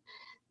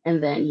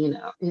 And then,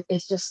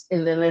 it's just,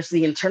 and then there's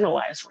the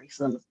internalized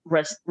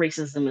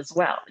racism as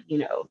well.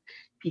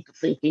 People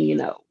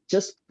thinking,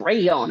 just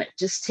pray on it,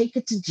 just take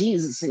it to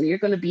Jesus and you're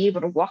going to be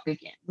able to walk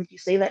again. Would you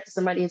say that to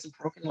somebody who has a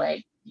broken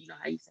leg? You know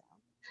how you sound.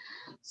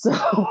 So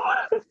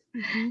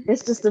Mhm.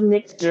 it's just a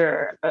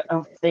mixture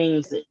of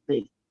things that,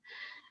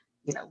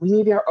 we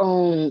need our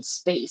own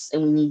space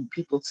and we need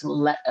people to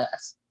let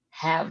us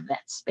have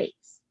that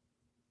space.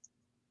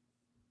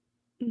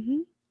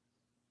 Hmm.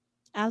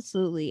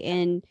 Absolutely.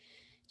 And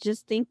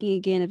just thinking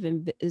again of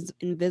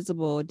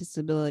invisible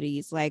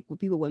disabilities, like with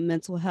people with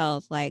mental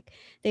health, like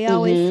they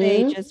always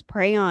say, Mm-hmm. just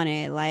pray on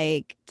it.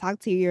 Like, talk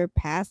to your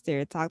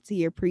pastor, talk to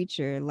your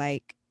preacher.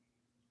 Like,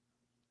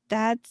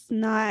 that's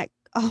not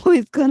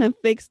always gonna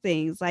fix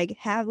things. Like,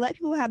 let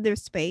people have their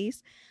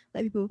space,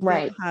 let people feel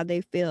Right. how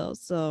they feel.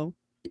 So,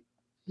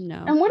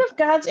 no, And what if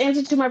God's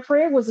answer to my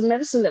prayer was the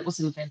medicine that was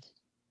invented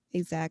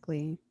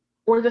exactly.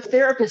 or the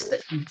therapist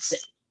that fixed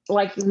it?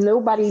 Like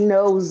nobody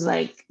knows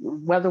like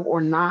whether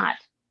or not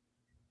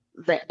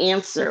the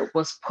answer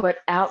was put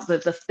out,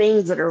 that the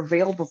things that are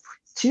available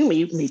to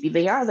me, maybe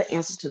they are the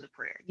answer to the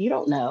prayer. You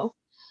don't know.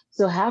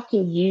 So how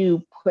can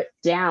you put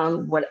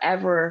down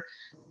whatever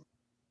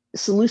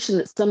solution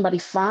that somebody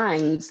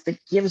finds that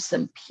gives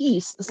them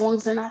peace as long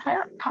as they're not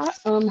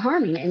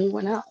harming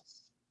anyone else?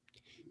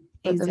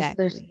 But there's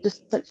Exactly.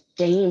 just such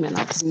shame in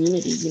our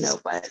community,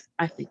 but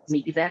I think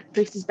maybe that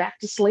traces back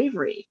to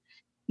slavery.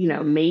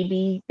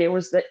 Maybe there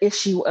was the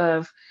issue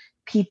of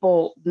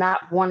people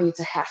not wanting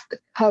to have to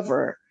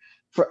cover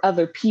for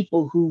other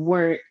people who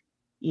weren't,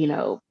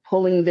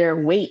 pulling their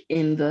weight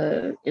in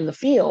the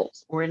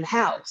fields or in the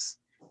house.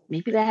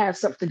 Maybe that has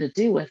something to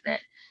do with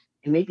it.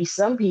 And maybe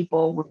some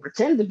people would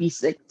pretend to be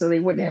sick so they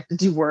wouldn't have to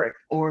do work,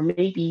 or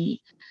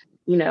maybe,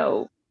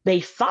 they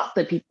thought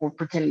that people were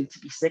pretending to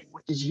be sick,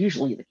 which is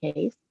usually the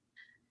case.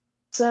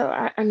 So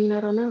I mean, I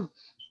don't know.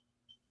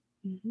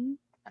 Hmm.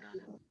 I don't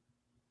know.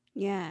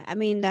 Yeah, I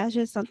mean, that's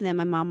just something that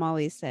my mom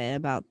always said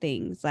about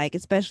things, like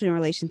especially in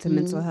relation to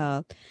mental Mhm.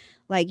 health.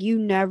 Like, you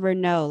never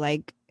know.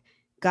 Like,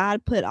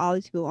 God put all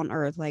these people on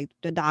earth, like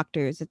the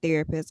doctors, the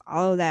therapists,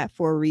 all of that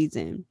for a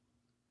reason.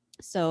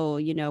 So,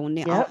 when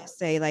they Yep. always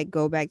say like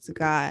go back to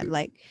God,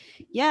 like,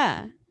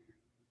 yeah,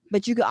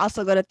 but you could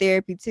also go to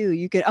therapy too.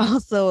 You could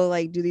also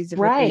like do these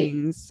different Right.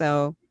 things.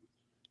 So,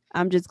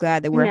 I'm just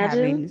glad that we're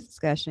having Imagine. this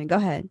discussion. Go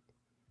ahead.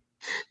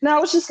 No, I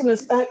was just gonna.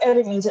 I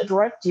didn't mean to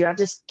interrupt you.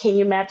 Can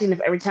you imagine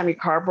if every time your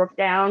car broke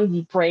down,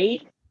 you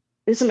prayed?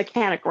 There's a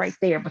mechanic right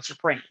there, but you're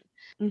praying.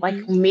 Like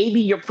Hmm. maybe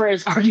your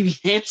prayers already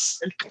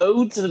answered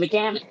code to the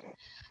mechanic.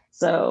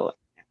 So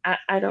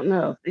I don't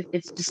know.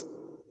 It's just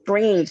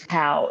strange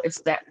how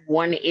it's that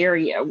one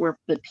area where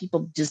the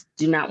people just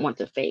do not want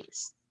to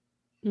face.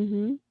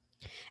 Hmm.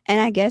 And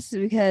I guess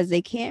because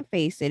they can't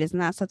face it, it's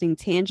not something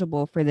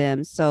tangible for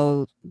them.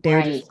 So they're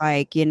Right. just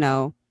like,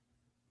 gonna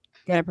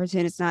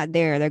pretend it's not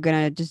there. They're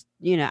gonna just,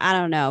 I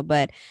don't know,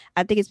 but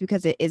I think it's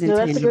because it isn't No,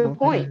 that's a tangible good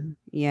for point. them.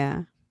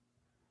 Yeah.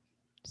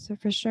 So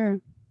for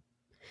sure.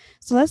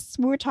 So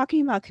we're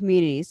talking about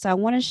community. So I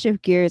want to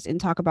shift gears and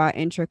talk about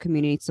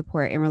intra-community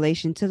support in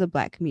relation to the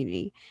Black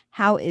community.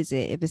 How is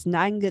it? If it's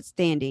not in good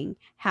standing,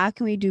 how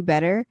can we do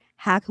better?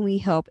 How can we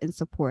help and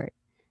support?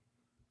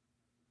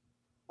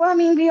 Well, I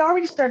mean, we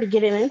already started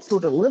getting into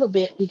it a little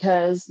bit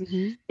because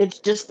Hmm. it's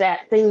just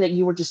that thing that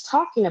you were just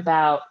talking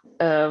about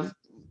of,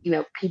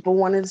 people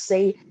wanted to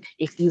say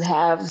if you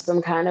have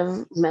some kind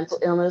of mental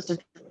illness or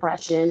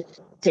depression,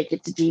 take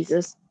it to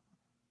Jesus.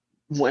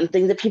 One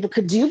thing that people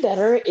could do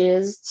better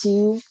is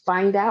to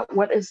find out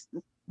what is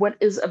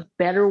a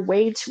better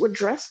way to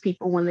address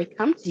people when they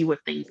come to you with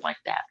things like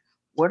that.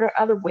 What are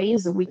other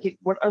ways that we could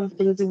what are the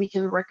things that we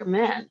can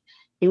recommend?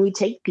 Can we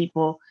take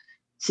people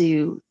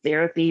to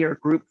therapy or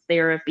group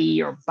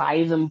therapy or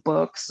buy them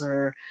books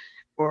or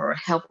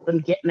help them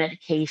get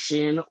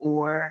medication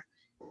or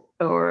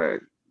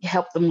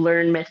help them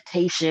learn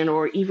meditation,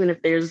 or even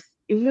if there's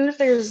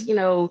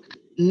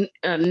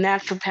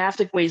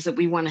naturopathic ways that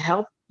we want to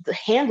help to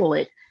handle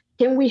it,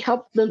 can we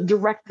help them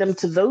direct them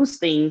to those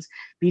things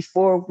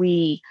before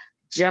we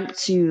jump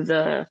to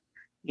the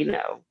you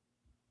know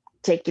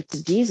take it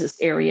to Jesus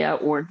area,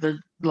 or the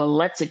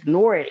let's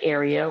ignore it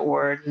area,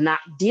 or not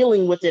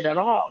dealing with it at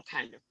all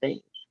kind of thing?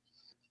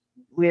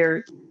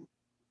 Where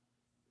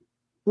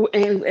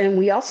and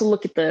we also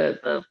look at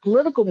the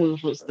political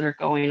movements that are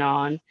going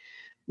on.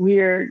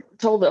 We're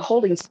told that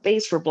holding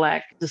space for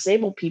Black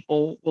disabled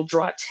people will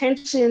draw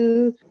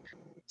attention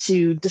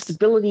to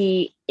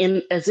disability,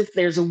 in as if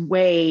there's a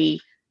way,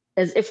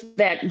 as if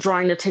that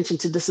drawing attention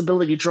to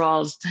disability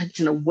draws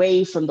attention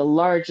away from the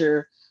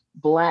larger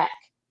Black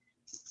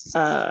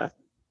uh,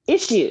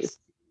 issues.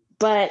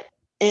 But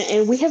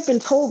and we have been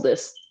told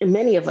this, and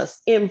many of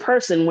us in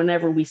person,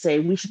 whenever we say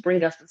we should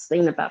bring up this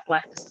thing about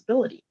Black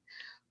disability,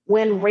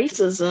 when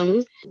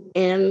racism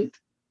and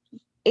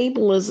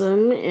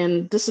ableism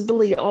and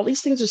disability, all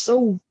these things are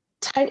so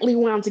tightly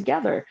wound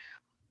together.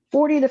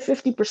 40 to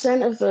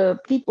 50% of the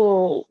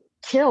people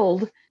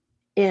killed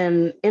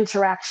in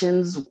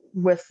interactions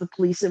with the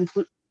police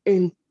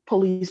in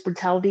police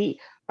brutality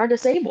are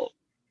disabled.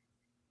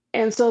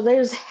 And so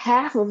there's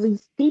half of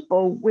these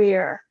people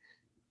where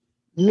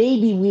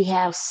maybe we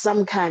have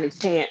some kind of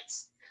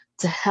chance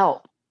to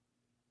help,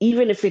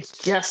 even if it's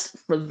just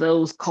for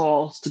those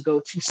calls to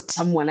go to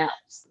someone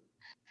else.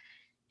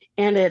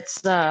 And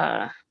it's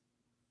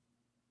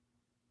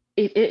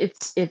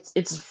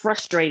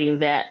frustrating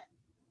that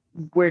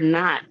we're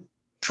not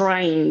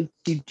trying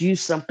to do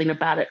something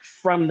about it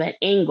from that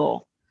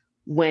angle,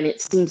 when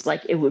it seems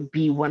like it would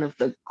be one of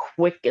the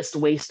quickest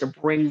ways to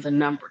bring the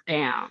number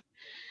down.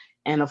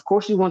 And of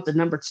course, we want the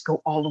number to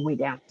go all the way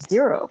down to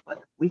zero, but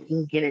if we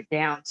can get it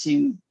down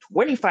to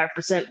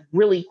 25%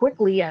 really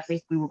quickly, I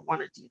think we would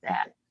want to do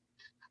that.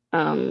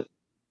 Um,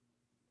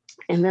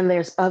 and then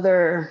there's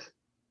other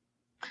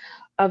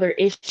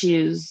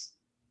issues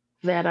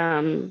that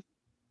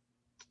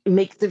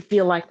makes it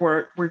feel like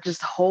we're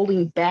just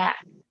holding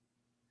back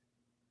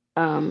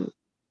um,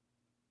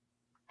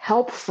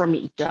 help from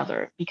each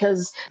other,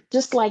 because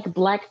just like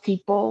Black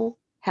people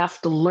have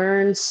to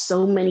learn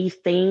so many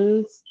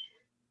things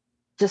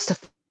just to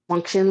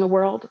function in the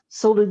world,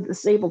 so do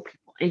disabled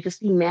people. And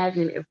just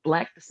imagine if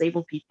Black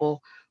disabled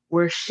people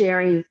were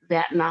sharing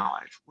that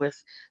knowledge with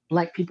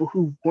Black people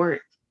who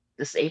weren't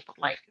disabled.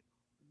 Like,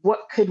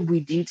 what could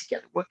we do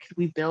together? What could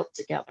we build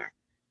together?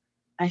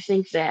 I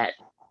think that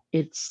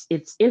it's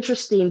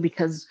interesting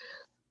because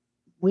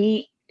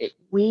we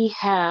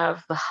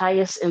have the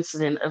highest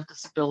incident of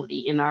disability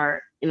in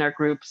our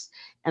groups,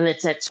 and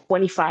it's at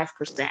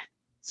 25%.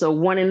 So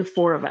 1 in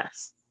 4 of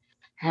us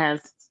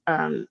has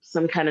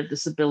some kind of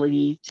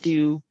disability.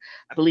 To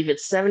I believe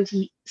it's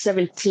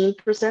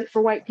 17%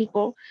 for white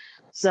people.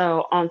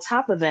 So on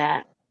top of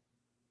that,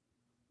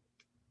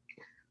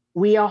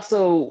 we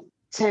also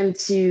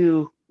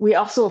we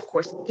also of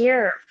course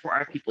care for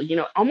our people.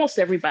 Almost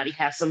everybody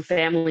has some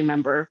family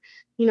member,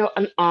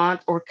 an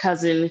aunt or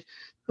cousin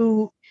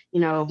who,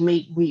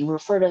 we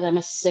refer to them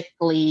as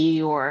sickly,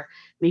 or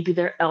maybe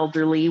they're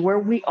elderly, where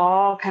we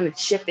all kind of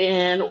chip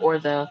in, or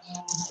the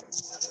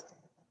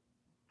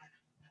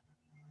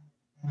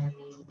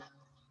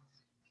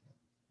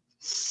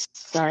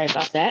sorry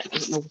about that, I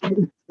don't know what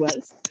it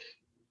was,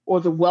 or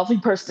the wealthy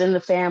person in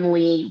the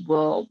family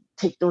will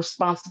take the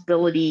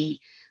responsibility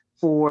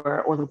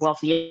for, or the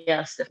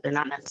wealthiest, if they're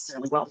not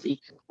necessarily wealthy,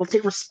 will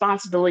take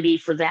responsibility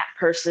for that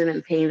person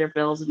and paying their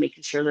bills and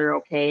making sure they're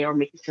okay, or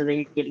making sure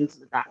they're getting to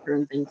the doctor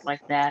and things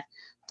like that.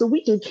 So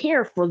we can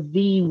care for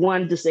the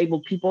one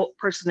disabled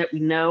person that we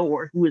know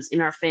or who is in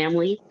our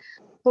family,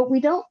 but we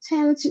don't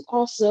tend to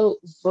also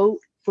vote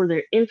for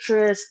their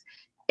interests,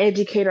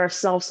 educate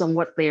ourselves on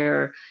what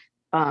their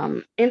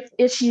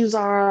issues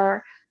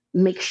are,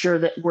 make sure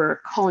that we're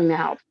calling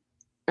out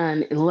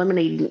and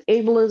eliminating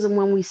ableism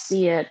when we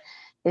see it.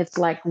 It's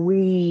like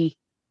we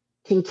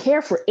can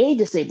care for a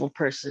disabled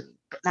person,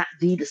 but not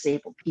the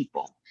disabled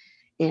people.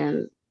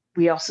 And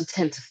we also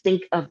tend to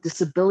think of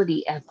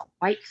disability as a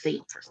white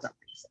thing for some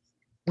reason,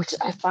 which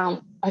I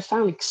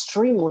found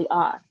extremely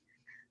odd,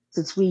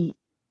 since we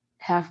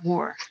have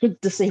more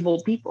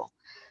disabled people.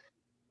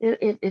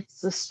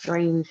 It's a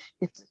strange,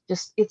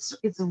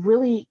 it's a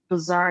really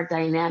bizarre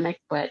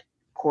dynamic, but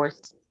of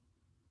course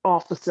all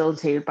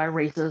facilitated by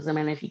racism.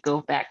 And if you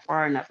go back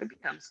far enough, it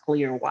becomes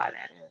clear why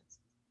that is.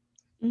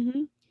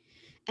 Mm-hmm.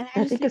 And I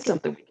I just think think it's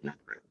something we can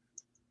improve.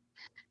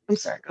 I'm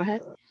sorry, go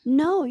ahead.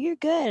 no, you're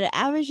good.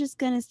 I was just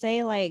gonna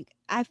say, like,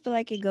 I feel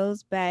like it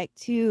goes back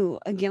to,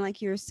 again,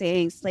 like you were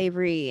saying,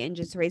 slavery and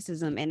just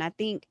racism. And I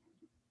think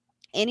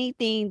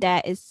anything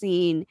that is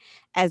seen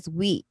as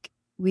weak,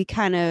 we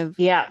kind of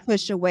Yeah.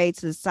 push away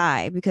to the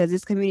side because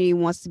this community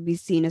wants to be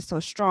seen as so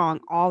strong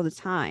all the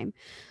time.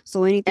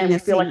 So anything And we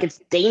that's feel like seen, it's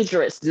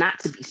dangerous not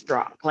to be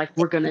strong, like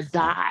we're going to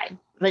exactly, die.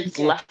 That's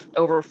yeah, left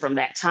over from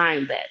that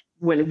time, that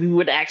when we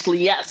would actually,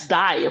 yes,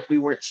 die if we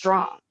weren't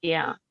strong.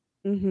 Yeah.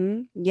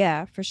 mm-hmm,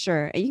 yeah, for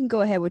sure. And you can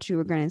go ahead what you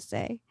were gonna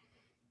say.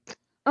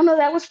 Oh, no,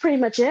 that was pretty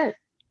much it.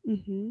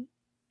 Mm-hmm.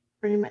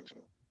 Pretty much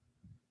it.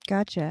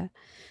 Gotcha.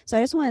 So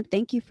I just want to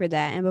thank you for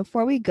that. And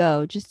before we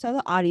go, just tell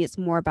the audience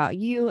more about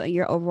you and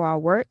your overall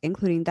work,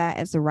 including that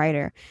as a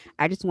writer.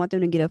 I just want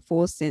them to get a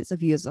full sense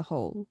of you as a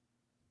whole.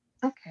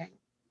 Okay.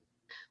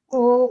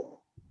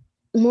 Well,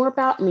 more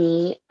about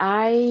me.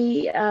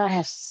 I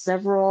have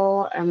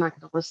several, I'm not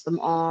going to list them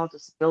all,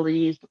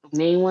 disabilities, but the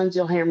main ones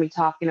you'll hear me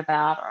talking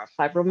about are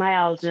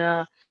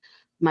fibromyalgia,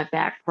 my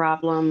back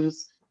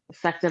problems, the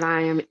fact that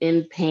I am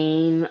in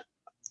pain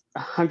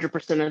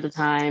 100% of the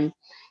time,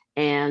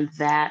 and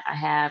that I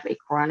have a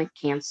chronic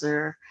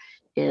cancer,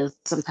 is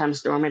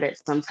sometimes dormant,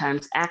 it's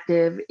sometimes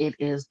active. It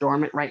is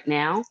dormant right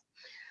now.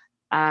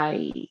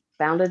 I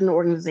founded an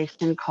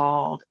organization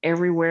called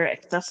Everywhere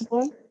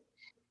Accessible,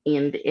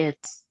 and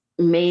it's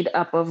made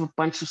up of a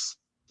bunch of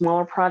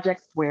smaller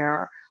projects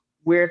where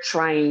we're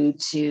trying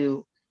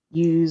to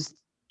use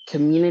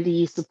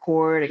community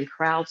support and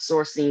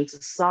crowdsourcing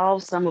to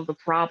solve some of the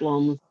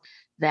problems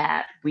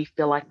that we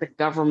feel like the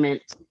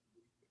government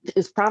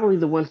is probably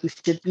the one who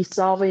should be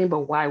solving,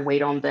 but why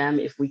wait on them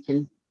if we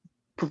can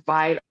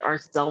provide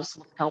ourselves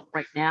with help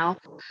right now?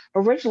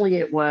 Originally,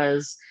 it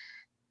was,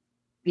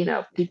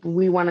 people,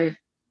 we want to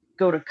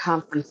go to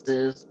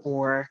conferences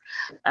or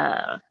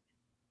uh,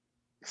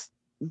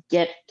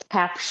 get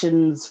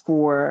captions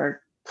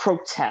for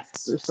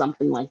protests or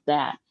something like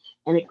that.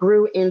 And it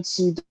grew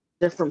into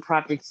different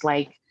projects,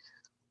 like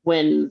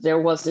when there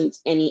wasn't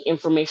any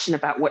information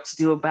about what to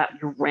do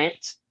about your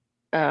rent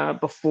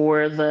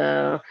before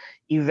the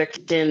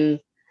eviction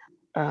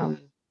um,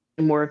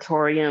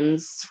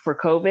 moratoriums for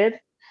COVID.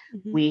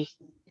 Mhm. We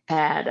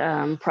had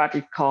a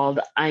project called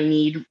I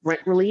Need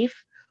Rent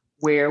Relief,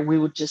 where we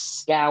would just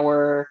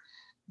scour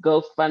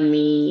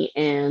GoFundMe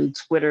and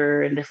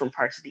Twitter and different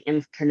parts of the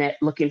internet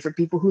looking for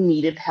people who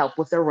needed help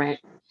with their rent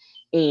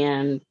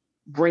and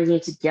bringing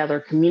together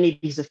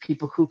communities of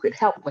people who could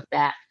help with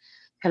that.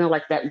 Kind of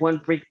like that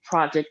one big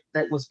project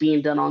that was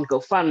being done on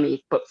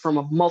GoFundMe, but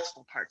from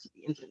multiple parts of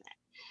the internet.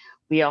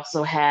 We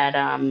also had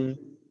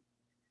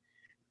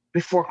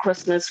before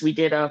Christmas, we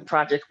did a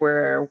project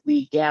where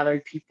we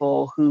gathered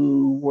people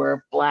who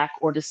were Black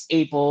or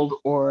disabled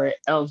or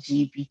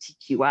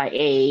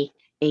LGBTQIA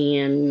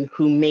and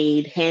who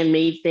made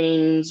handmade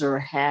things or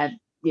had,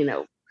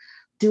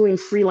 doing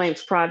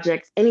freelance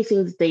projects,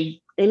 anything that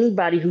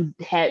anybody who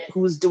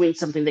was doing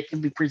something that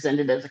could be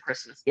presented as a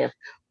Christmas gift.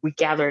 We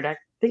gathered, I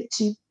think,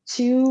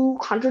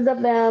 200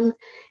 of them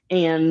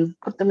and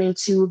put them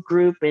into a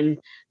group and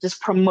just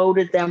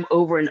promoted them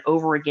over and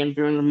over again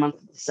during the month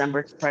of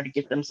December to try to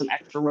get them some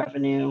extra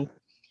revenue.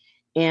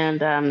 And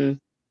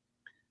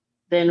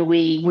then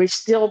we're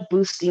still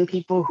boosting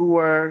people who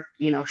are,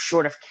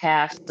 short of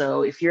cash.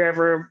 So if you're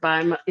ever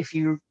if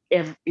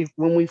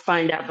when we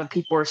find out that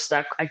people are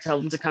stuck, I tell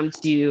them to come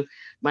to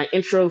my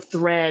intro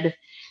thread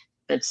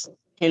that's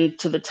pinned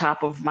to the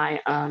top of my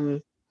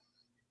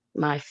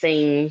my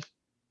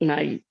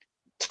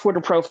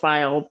Twitter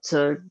profile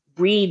to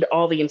read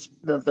all the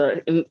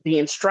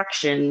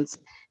instructions,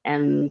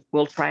 and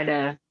we'll try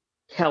to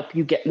help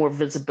you get more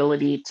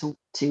visibility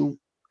to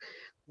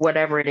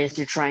whatever it is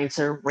you're trying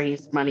to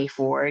raise money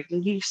for.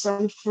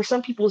 For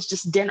some people it's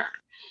just dinner.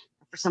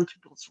 For some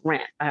people it's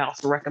rent. I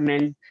also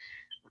recommend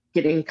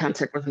getting in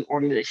contact with an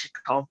organization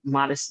called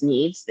Modest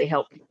Needs. They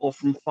help people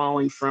from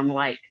falling from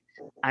like,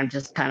 I'm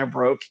just kind of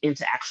broke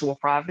into actual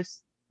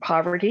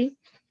poverty.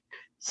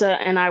 So,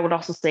 and I would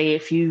also say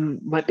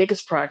my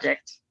biggest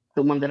project,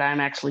 the one that I'm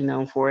actually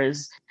known for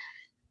is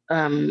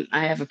I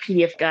have a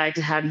PDF guide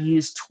to how to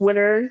use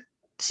Twitter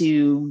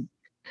to,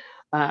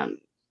 I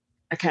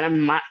kind of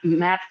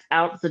mapped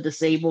out the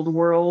disabled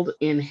world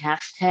in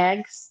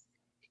hashtags.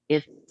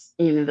 It's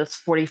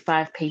this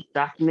 45-page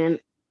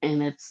document,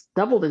 and it's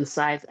doubled in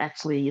size.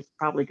 Actually, it's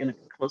probably going to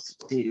be closer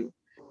to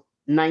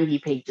 90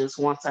 pages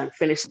once I'm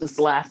finished this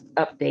last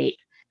update.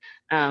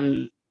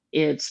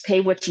 It's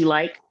pay what you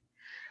like.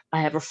 I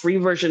have a free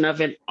version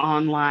of it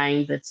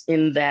online that's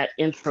in that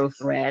intro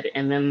thread.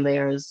 And then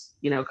there's,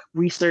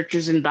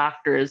 researchers and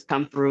doctors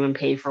come through and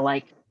pay for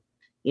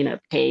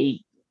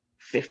pay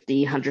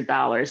 $50,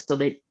 $100. So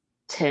they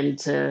 10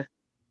 to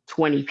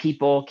 20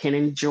 people can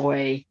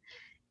enjoy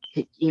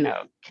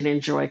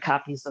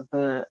copies of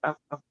the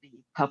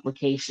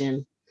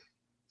publication.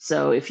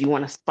 So if you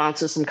want to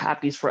sponsor some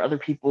copies for other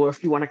people, or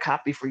if you want a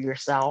copy for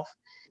yourself,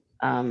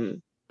 the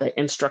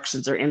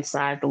instructions are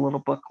inside the little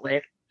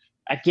booklet.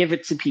 I give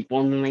it to people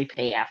and then they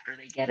pay after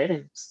they get it.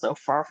 And so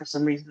far, for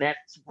some reason,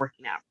 that's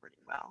working out pretty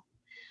well.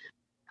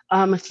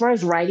 As far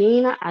as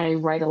writing, I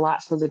write a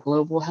lot for the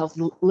Global Health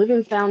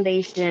Living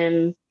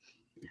Foundation.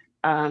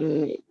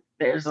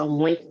 There's a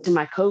link to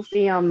my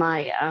Ko-fi on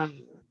my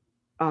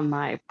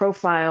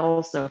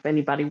profile. So if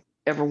anybody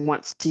ever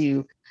wants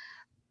me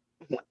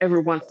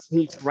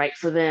to write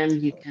for them,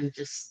 you can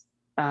just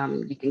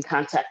you can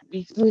contact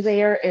me through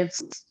there.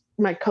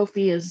 My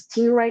Ko-fi is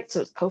Tina Wright,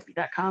 so it's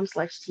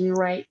ko-fi.com/Tina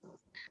Wright.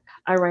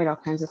 I write all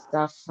kinds of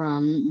stuff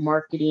from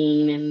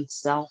marketing and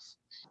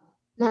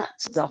not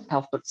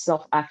self-help, but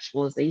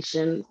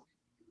self-actualization,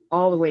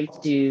 all the way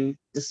to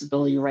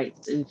disability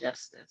rights and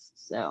justice.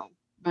 So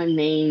my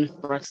main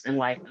thrust in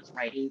life is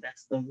writing.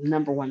 That's the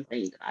number one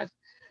thing that I've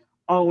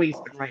always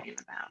been writing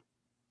about.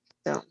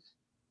 So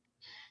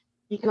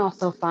you can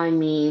also find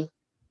me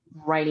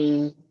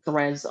writing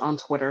threads on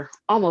Twitter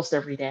almost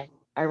every day.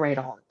 I write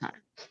all the time.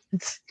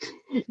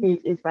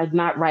 If I'm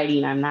not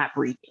writing, I'm not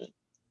breathing,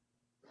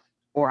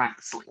 or I'm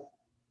asleep.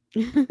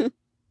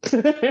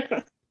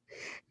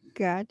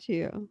 Got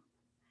you.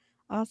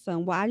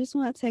 Awesome. Well, I just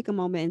want to take a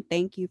moment and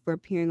thank you for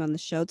appearing on the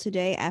show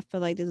today. I feel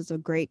like this is a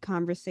great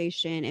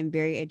conversation and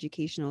very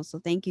educational. So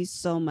thank you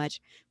so much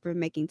for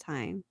making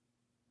time.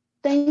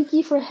 Thank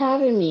you for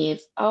having me.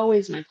 It's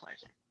always my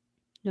pleasure.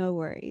 No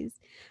worries.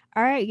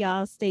 All right,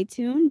 y'all, stay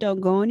tuned. Don't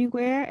go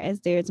anywhere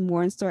as there's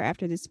more in store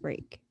after this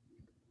break.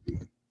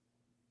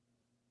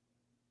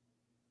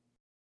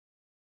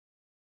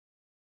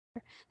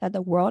 That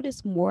the world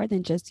is more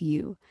than just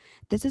you.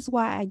 This is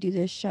why I do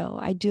this show.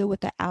 I do it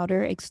with the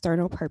outer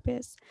external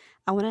purpose.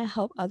 I want to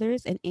help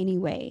others in any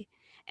way.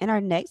 And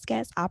our next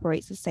guest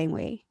operates the same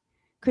way.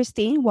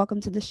 Christine, welcome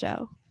to the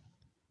show.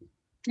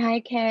 Hi,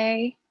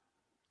 Kay.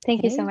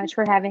 Thank you so much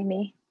for having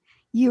me.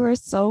 You are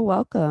so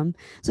welcome.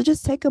 So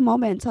just take a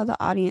moment and tell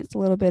the audience a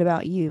little bit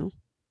about you.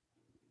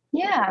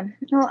 Yeah.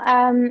 Well,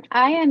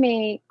 I am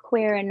a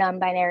queer and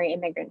non-binary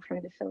immigrant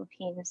from the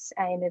Philippines.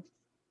 I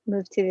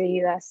moved to the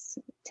US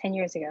 10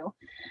 years ago.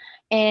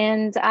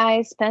 And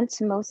I spent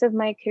most of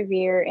my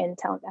career in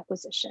talent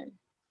acquisition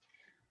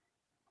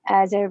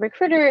as a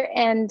recruiter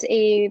and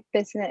a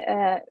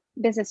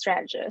business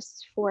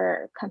strategist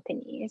for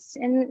companies,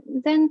 and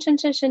then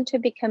transitioned to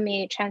become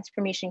a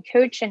transformation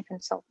coach and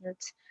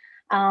consultant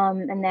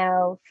and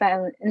now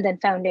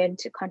founded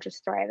Conscious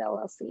Thrive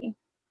LLC.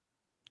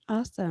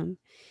 Awesome.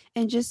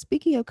 And just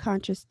speaking of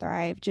Conscious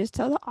Thrive, just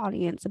tell the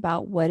audience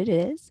about what it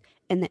is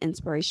and the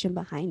inspiration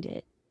behind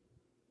it.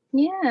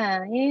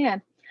 Yeah.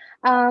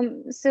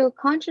 So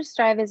Conscious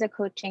Thrive is a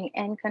coaching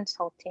and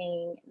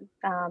consulting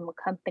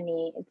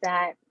company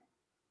that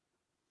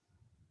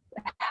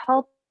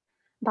help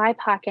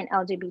BIPOC and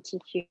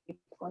LGBTQ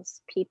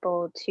plus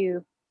people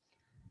to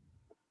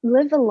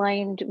live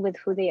aligned with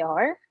who they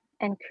are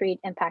and create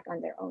impact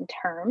on their own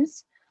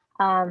terms.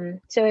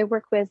 So I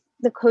work with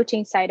the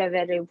coaching side of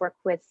it. I work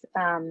with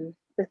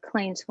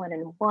clients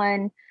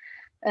one-on-one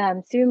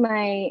through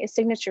my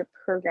signature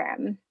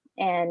program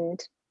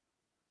and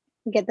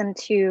get them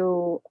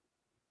to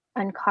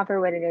uncover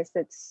what it is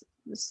that's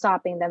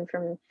stopping them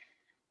from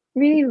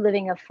really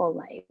living a full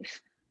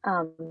life.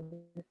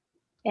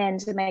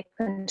 And my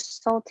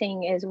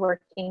consulting is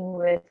working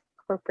with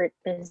corporate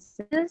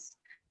businesses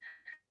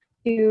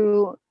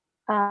to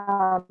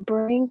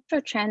bring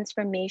to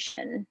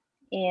transformation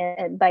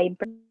and by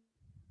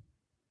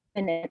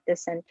bringing it at the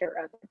center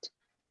of it.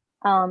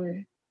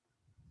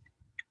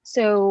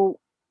 So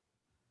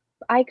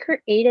I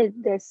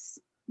created this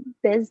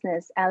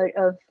business out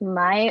of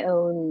my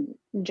own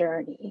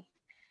journey.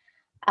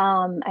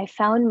 I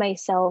found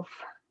myself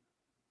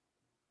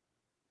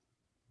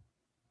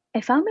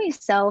in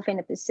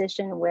a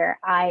position where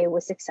I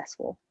was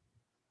successful.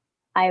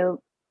 I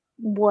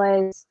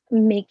was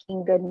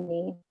making good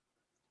money.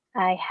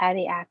 I had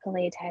the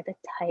accolades, I had the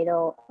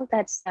title, all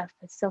that stuff,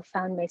 but still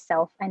found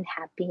myself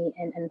unhappy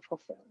and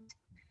unfulfilled.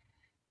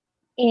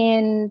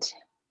 And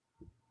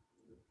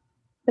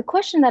the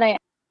question that I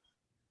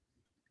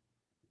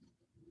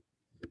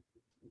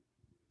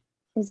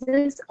is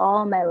this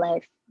all my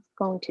life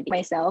going to be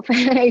myself?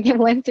 I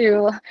went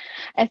through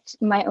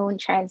my own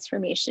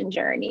transformation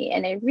journey,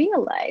 and I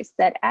realized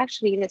that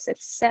actually the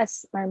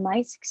success or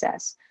my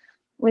success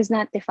was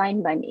not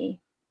defined by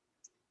me.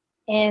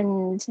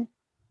 And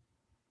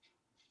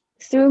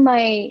through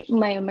my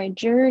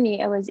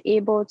journey, I was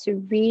able to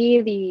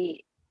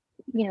really,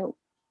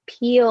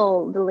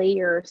 peel the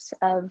layers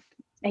of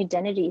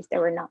identities that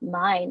were not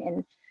mine,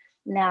 and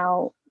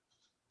now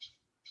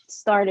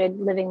started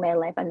living my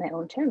life on my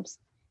own terms.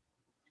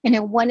 And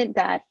I wanted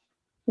that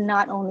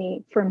not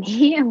only for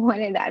me, I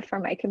wanted that for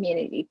my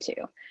community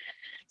too.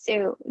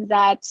 So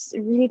that's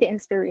really the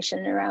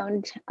inspiration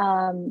around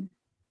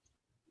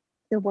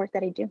the work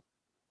that I do.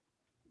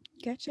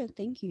 Gotcha.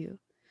 Thank you.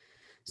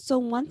 So,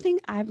 one thing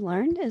I've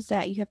learned is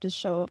that you have to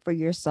show up for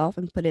yourself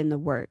and put in the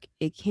work.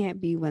 It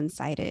can't be one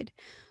sided.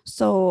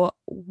 So,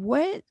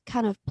 what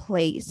kind of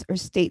place or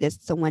state does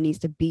someone needs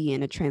to be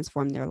in to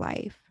transform their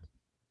life?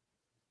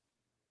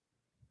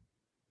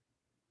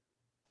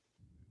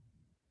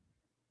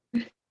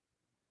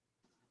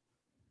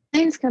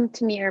 Clients come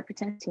to me or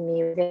present to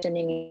me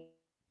visioning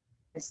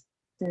this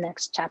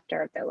next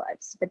chapter of their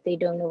lives, but they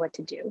don't know what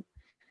to do.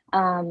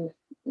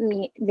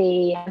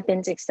 They have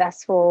been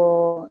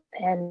successful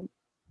and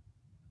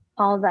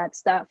all that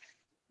stuff,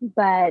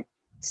 but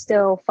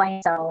still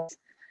find themselves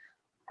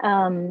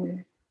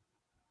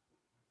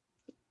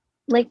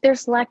like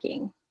there's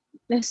lacking.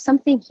 There's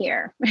something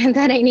here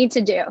that I need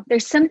to do.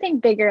 There's something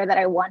bigger that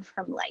I want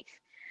from life.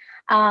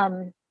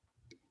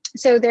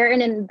 So they're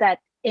in that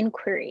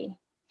inquiry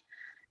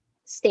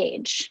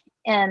stage,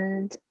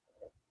 and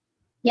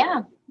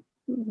yeah,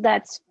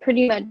 that's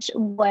pretty much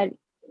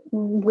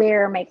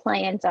where my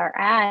clients are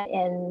at.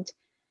 And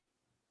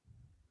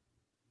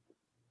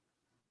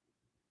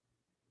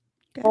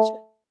Gotcha.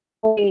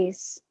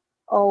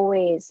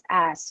 always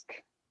ask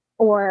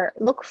or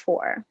look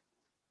for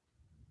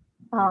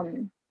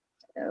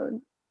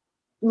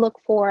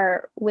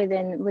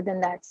within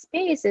that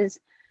space is,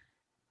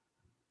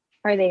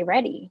 are they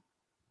ready?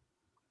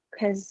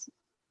 Because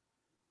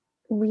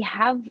we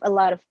have a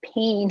lot of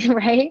pain,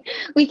 right?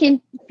 We can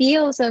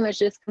feel so much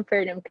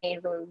discomfort and pain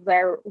from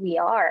where we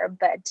are,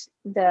 but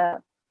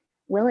the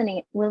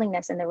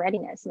willingness and the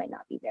readiness might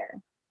not be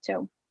there.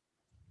 So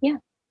yeah.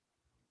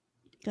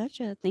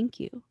 Gotcha. Thank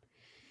you.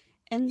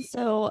 And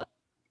so,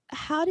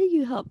 how do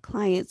you help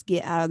clients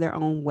get out of their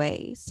own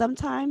way?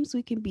 Sometimes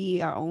we can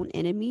be our own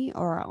enemy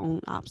or our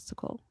own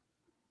obstacle.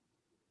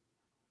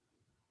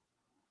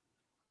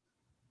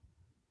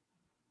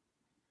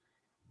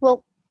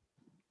 Well,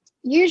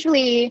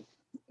 usually,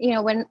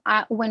 when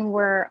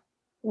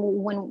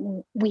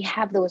we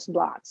have those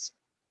blocks,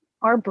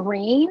 our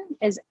brain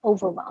is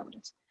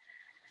overwhelmed.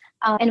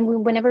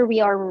 And whenever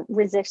we are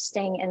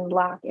resisting and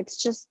block, it's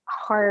just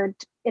hard.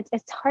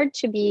 It's hard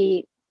to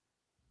be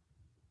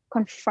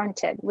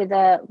confronted with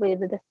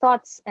the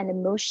thoughts and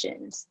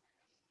emotions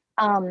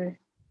that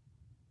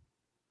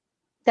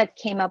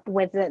came up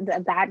with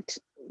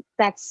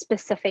that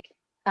specific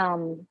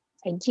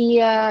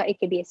idea. It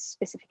could be a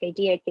specific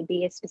idea. It could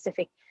be a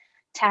specific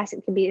task.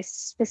 It could be a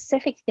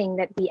specific thing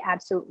that we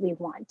absolutely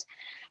want.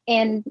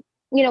 And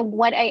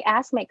what I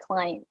ask my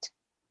client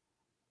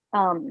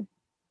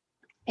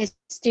is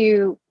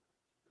to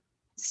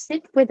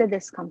sit with the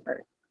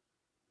discomfort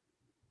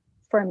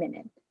for a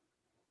minute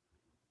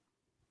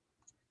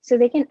so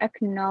they can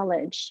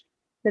acknowledge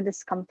the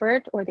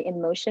discomfort or the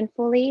emotion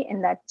fully,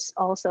 and that's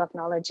also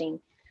acknowledging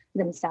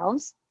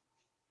themselves.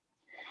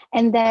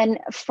 And then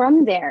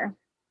from there,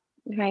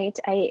 right,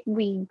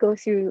 we go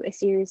through a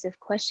series of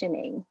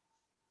questioning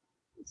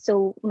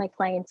so my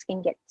clients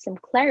can get some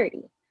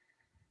clarity.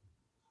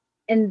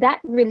 And that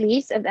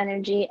release of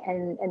energy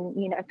and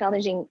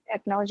acknowledging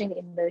the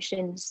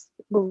emotions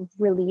will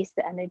release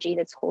the energy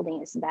that's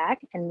holding us back,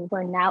 and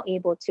we're now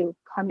able to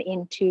come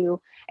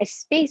into a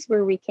space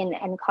where we can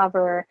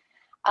uncover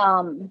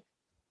um,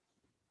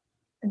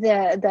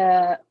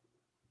 the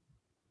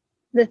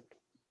the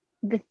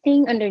the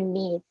thing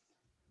underneath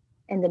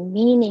and the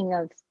meaning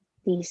of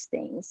these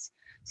things,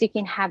 so you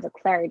can have the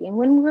clarity. And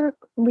when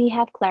we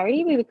have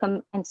clarity, we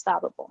become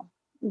unstoppable,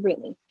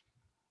 really.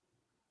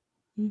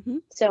 Mm-hmm.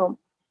 So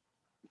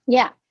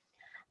yeah,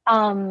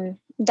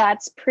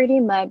 that's pretty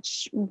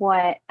much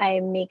what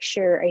I make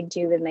sure I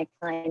do with my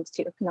clients,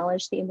 to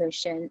acknowledge the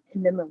emotion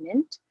in the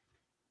moment,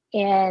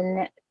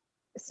 and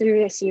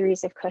through a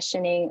series of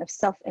questioning, of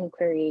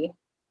self-inquiry,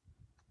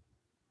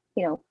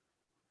 you know,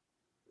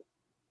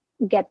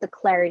 get the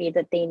clarity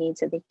that they need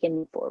so they can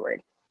move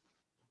forward.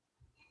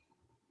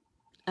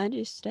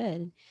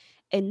 Understood.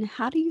 And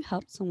how do you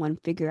help someone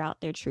figure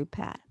out their true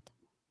path?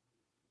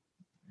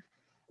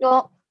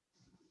 Well,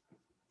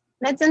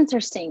 that's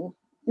interesting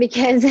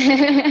because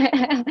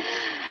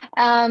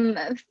um,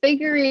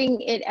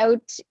 figuring it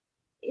out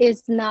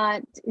is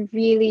not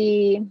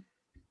really,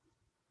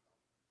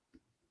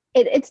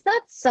 it's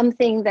not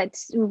something that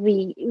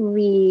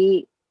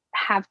we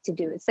have to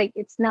do. It's like,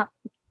 it's not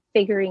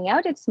figuring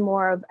out, it's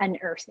more of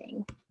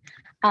unearthing,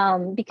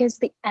 because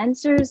the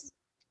answers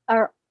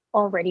are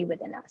already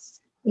within us.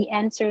 The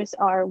answers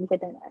are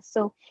within us.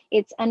 So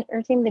it's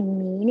unearthing the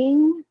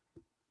meaning,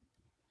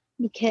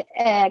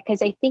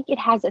 because I think it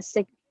has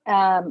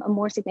a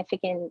more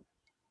significant,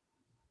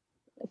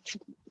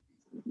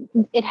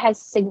 it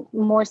has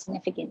more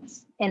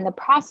significance in the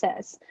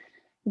process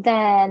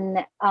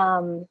than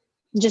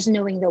just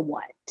knowing the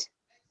what.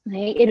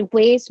 Right? It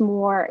weighs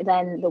more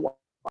than the what.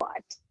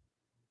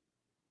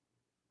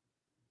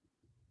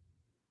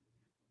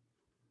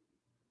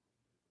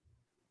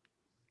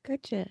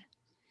 Gotcha.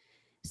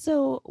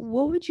 So,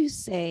 what would you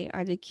say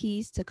are the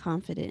keys to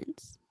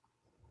confidence?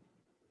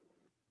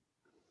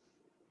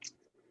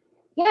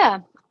 Yeah,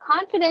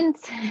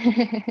 confidence.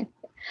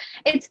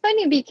 It's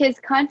funny because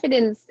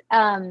confidence,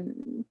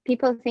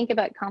 people think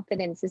about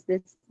confidence as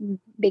this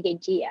big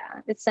idea.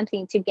 It's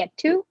something to get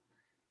to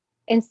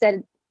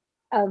instead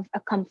of a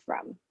come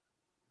from,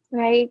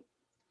 right?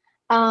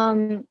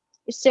 Um,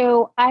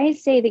 so I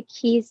say the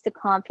keys to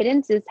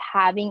confidence is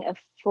having a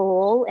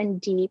full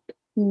and deep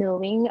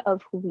knowing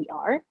of who we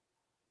are,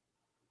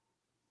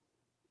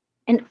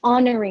 and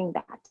honoring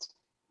that,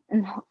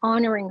 and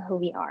honoring who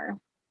we are.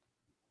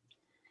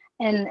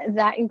 And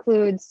that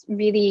includes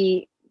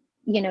really,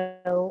 you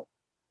know,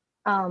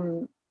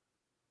 um,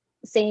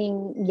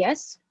 saying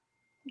yes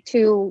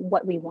to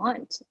what we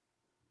want,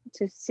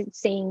 to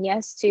saying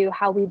yes to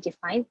how we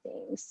define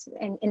things,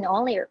 and in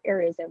all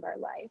areas of our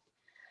life.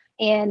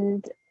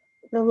 And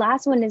the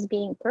last one is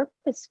being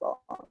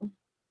purposeful.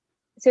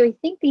 So I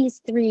think these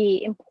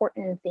three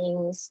important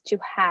things to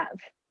have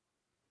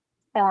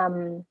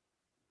um,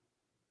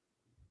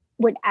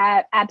 would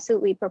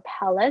absolutely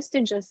propel us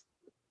to just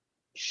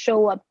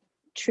show up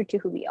true to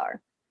who we are.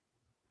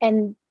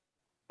 And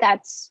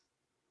that's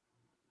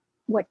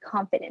what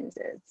confidence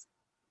is.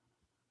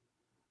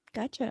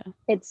 Gotcha.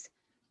 It's,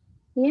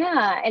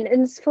 yeah, and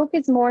it's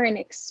focused more in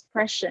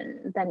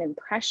expression than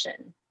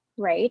impression,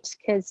 right?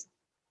 Because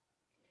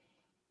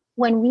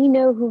when we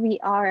know who we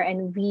are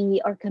and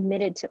we are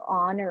committed to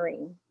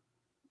honoring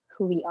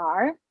who we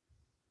are,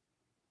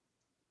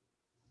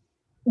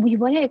 we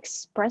want to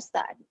express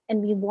that,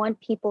 and we want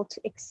people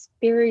to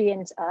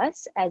experience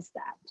us as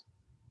that.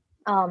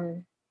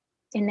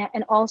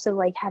 And also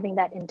like having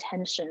that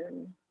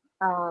intention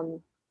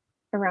um,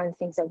 around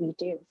things that we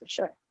do, for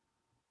sure.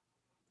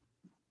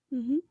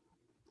 Mm-hmm.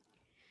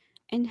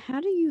 And how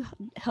do you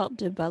help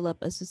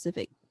develop a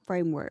specific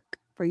framework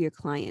for your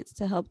clients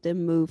to help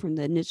them move from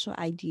the initial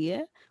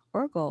idea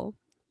or goal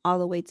all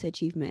the way to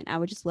achievement? I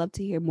would just love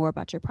to hear more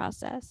about your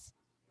process.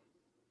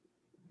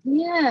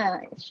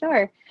 Yeah,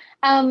 sure.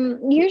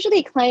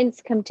 Usually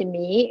clients come to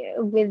me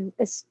with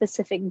a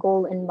specific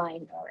goal in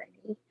mind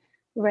already,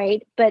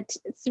 right? But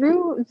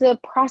through the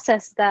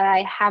process that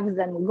I have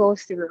them go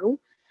through,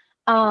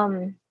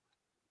 um,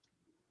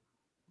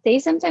 they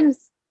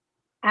sometimes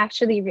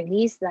actually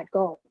release that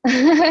goal.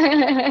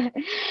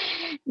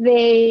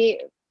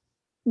 they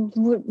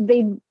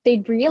they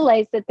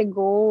realize that the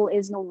goal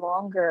is no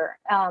longer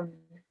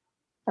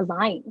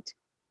aligned.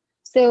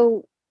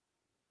 So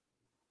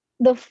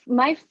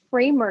my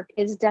framework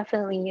is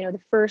definitely, the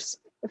first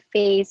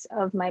phase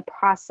of my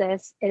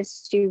process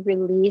is to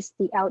release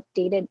the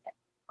outdated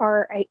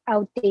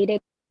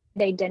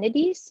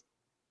identities,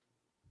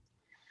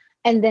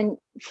 and then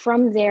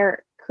from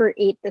there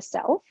create the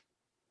self,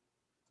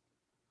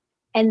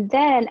 and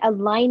then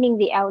aligning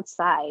the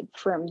outside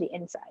from the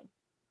inside.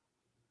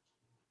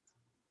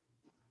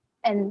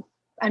 and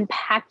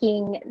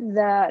unpacking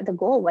the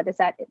goal. What does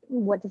that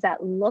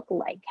look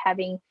like?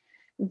 Having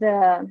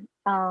the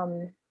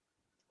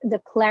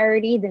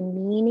clarity, the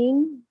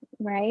meaning,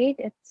 right?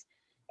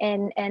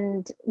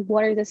 And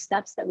what are the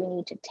steps that we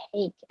need to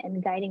take,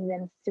 and guiding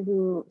them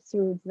through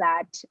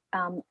that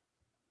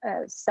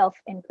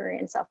self-inquiry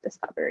and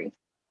self-discovery.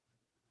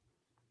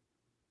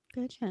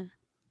 Gotcha.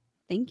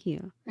 Thank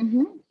you.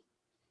 Mm-hmm.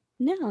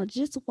 Now,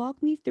 just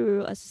walk me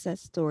through a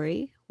success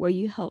story where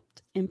you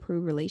helped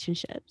improve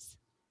relationships.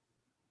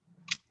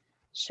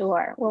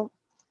 Sure. Well,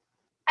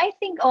 I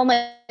think all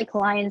my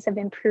clients have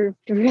improved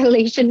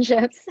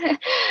relationships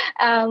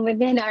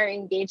within our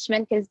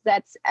engagement, because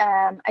that's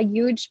a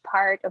huge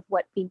part of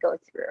what we go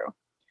through.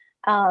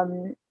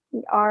 Um,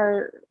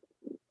 our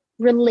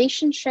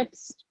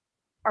relationships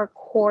are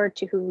core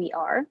to who we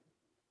are,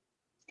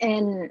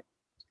 and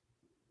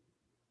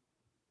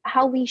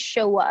how we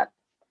show up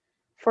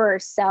for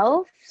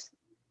ourselves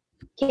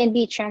can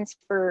be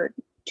transferred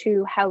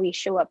to how we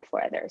show up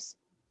for others.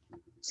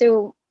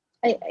 So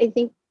I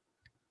think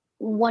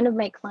one of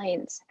my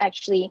clients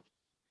actually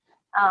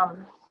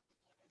um,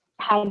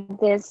 had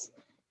this,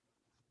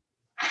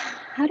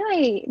 how do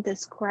I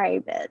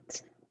describe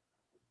it?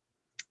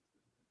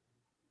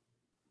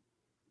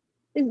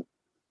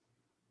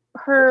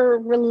 Her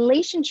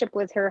relationship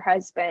with her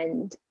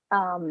husband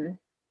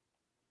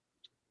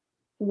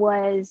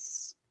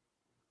was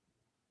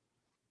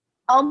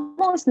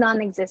almost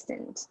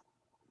non-existent.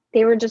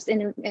 They were just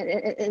in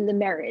the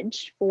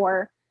marriage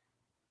for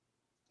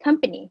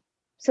company.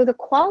 So the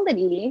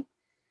quality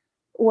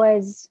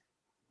was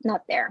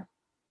not there.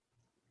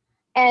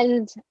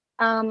 And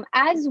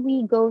as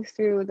we go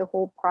through the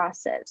whole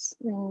process,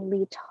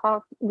 we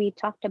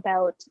talked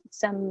about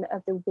some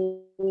of the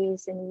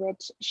ways in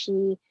which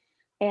she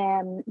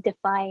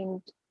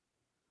defined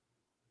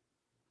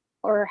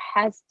or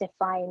has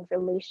defined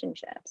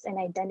relationships, and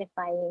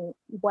identifying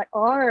what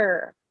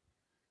are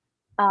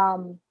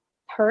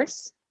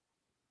hers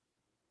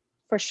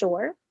for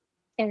sure,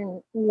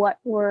 and what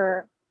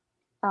were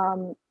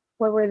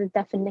the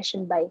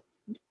definition by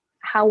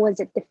how was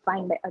it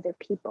defined by other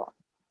people.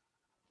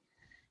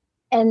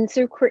 And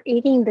through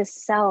creating the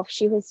self,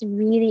 she was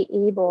really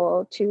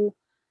able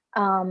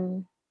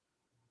um,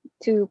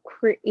 to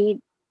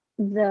create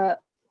the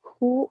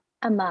who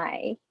am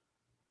I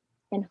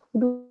and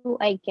who do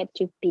I get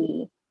to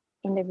be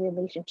in the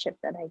relationship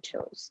that I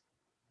chose.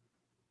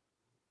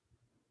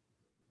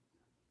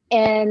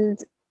 And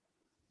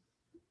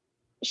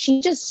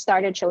she just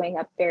started showing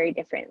up very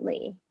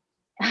differently.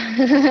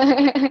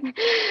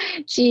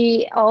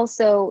 She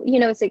also,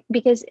 it's like,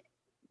 because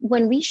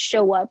when we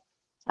show up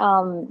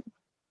um,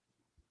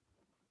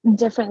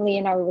 differently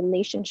in our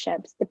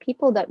relationships, the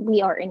people that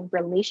we are in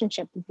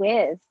relationship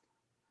with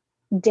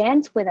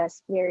dance with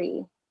us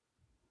very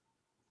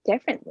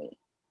differently,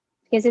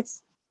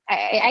 because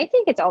I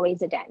think it's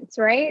always a dance,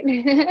 right?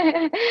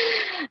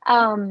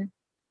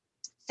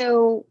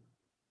 So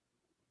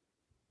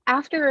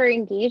after our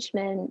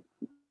engagement,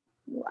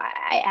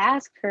 I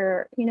asked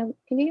her, can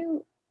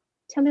you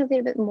tell me a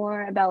little bit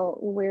more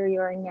about where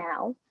you are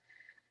now?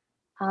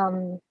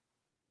 Um,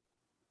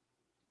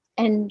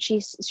 and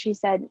she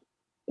said,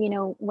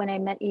 when I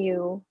met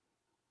you,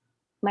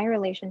 my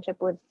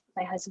relationship with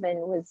my husband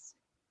was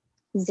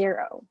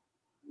zero,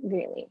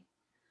 really.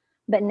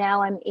 But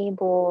now I'm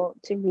able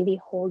to really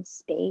hold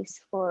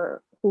space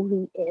for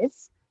who he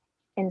is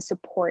and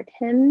support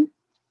him,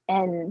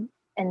 and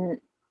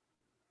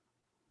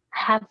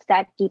have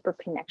that deeper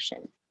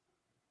connection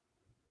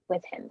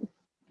with him.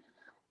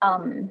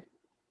 Um,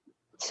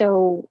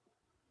 so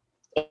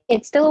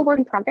it's still a work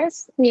in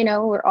progress.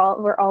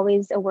 We're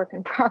always a work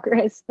in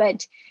progress,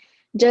 but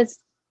just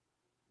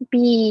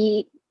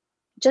be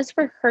just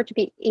for her to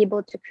be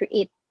able to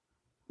create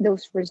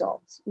those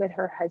results with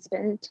her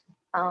husband,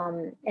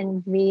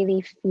 and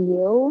really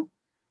feel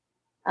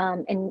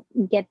and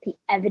get the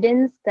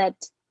evidence that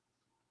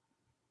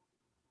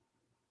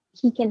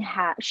she can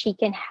have,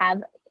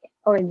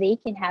 or they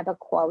can have a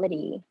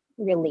quality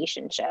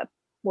relationship,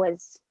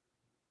 was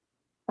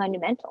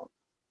fundamental.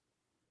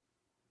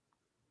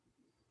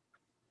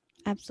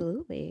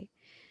 Absolutely.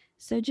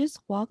 So just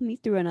walk me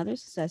through another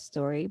success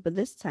story, but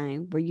this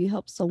time where you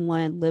help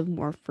someone live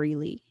more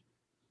freely.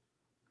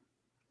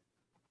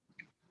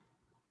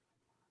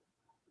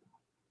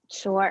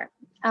 Sure.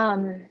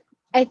 Um,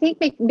 I think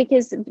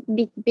because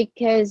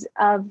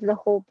of the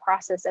whole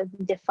process of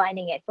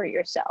defining it for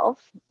yourself,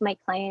 my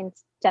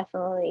clients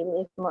definitely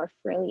live more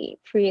freely.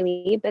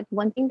 But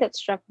one thing that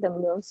struck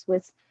them most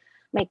was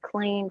my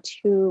client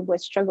who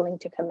was struggling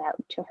to come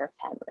out to her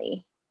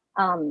family.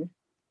 Um,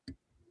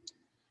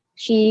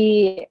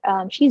 she's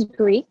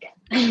Greek,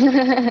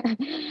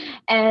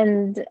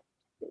 and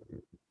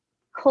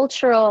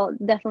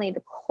definitely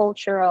the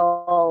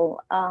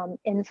cultural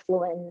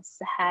influence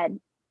had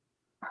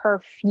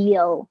her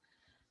feel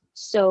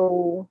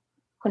so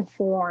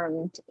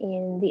conformed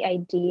in the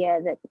idea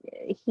that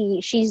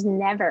she's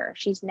never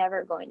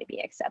going to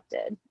be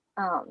accepted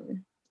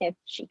if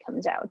she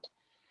comes out.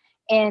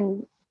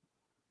 And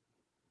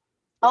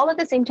all at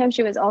the same time,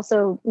 she was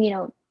also,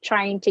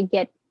 trying to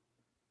get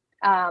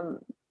to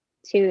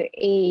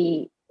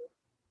a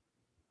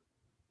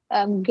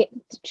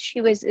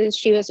she was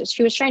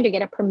trying to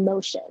get a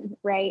promotion,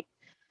 right?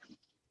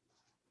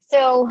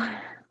 So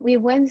we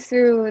went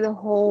through the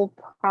whole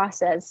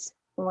process,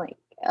 like,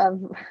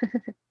 of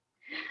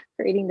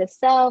creating the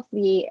self,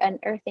 the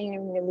unearthing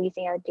and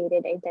releasing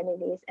outdated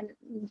identities, and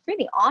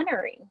really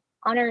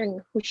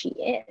honoring who she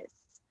is.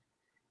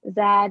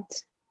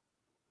 That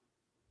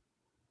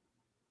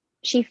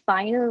she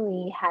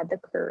finally had the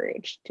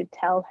courage to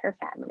tell her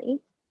family.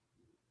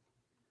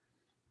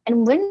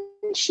 And when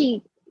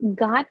she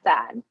got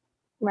that,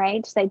 right,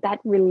 it's like that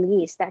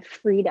release, that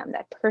freedom,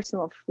 that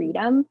personal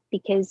freedom,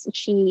 because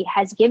she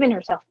has given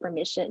herself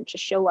permission to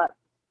show up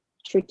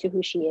true to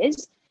who she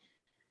is,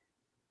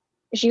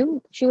 she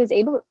was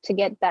able to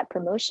get that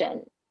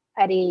promotion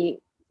at a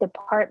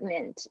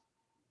department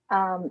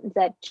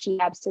that she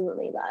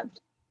absolutely loved.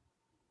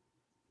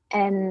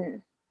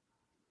 And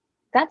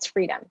that's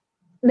freedom.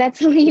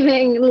 That's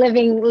living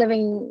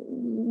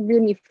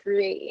really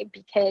free,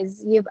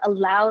 because you've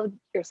allowed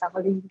yourself,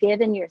 or you've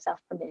given yourself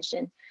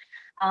permission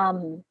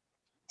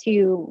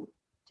to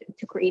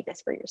create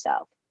this for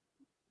yourself.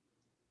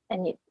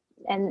 And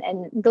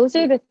those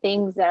are the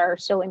things that are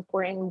so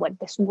important. What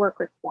this work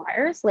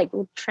requires, like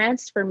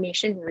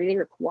transformation, really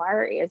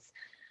requires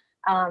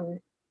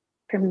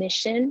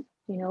permission,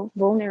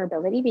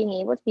 vulnerability. Being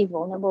able to be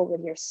vulnerable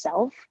with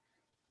yourself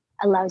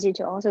allows you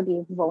to also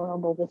be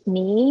vulnerable with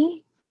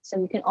me, so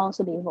you can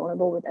also be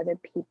vulnerable with other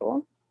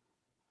people.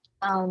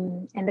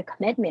 And the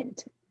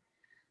commitment,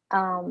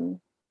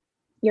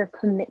 your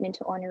commitment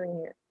to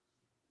honoring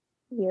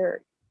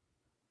your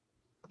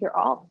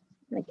all,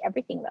 like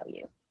everything about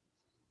you.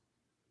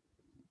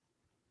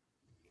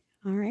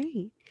 All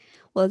right.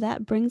 Well,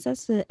 that brings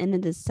us to the end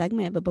of this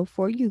segment. But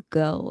before you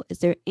go, is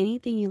there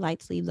anything you'd like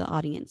to leave the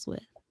audience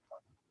with?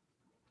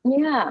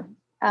 Yeah.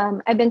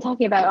 I've been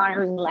talking about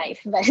honoring life,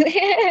 but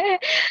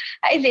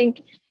I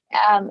think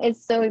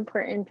it's so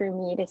important for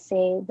me to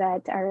say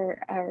that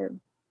our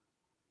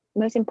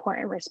most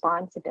important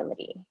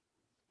responsibility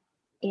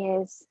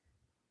is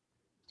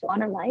to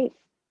honor life,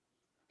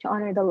 to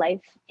honor the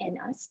life in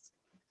us,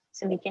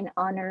 so we can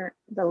honor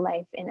the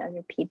life in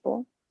other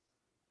people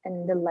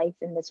and the life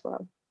in this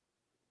world.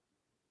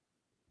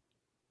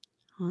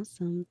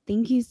 Awesome.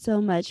 Thank you so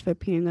much for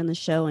appearing on the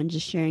show and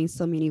just sharing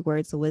so many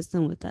words of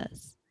wisdom with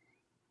us.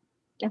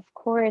 Of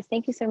course.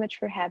 Thank you so much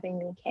for having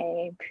me,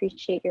 Kay. I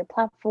appreciate your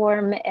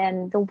platform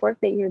and the work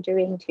that you're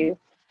doing to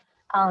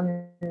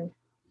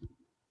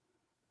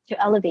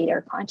elevate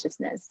our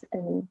consciousness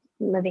and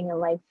living a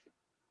life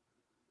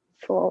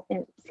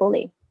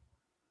fully.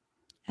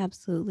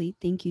 Absolutely.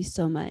 Thank you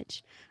so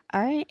much.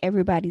 All right,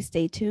 everybody,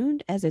 stay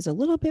tuned, as there's a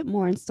little bit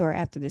more in store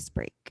after this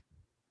break.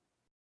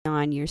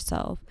 On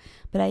yourself,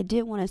 but I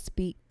did want to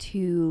speak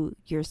to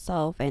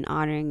yourself and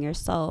honoring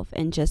yourself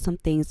and just some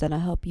things that'll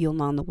help you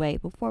along the way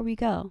before we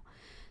go.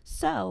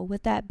 So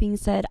with that being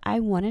said, I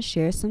want to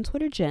share some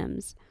Twitter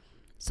gems.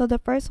 So the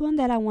first one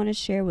that I want to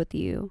share with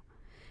you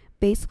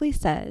basically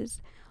says,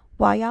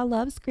 while y'all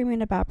love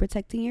screaming about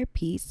protecting your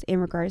peace in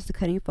regards to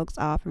cutting folks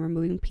off and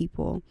removing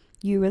people,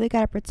 you really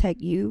got to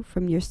protect you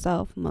from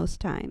yourself most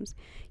times.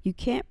 You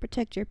can't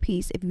protect your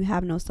peace if you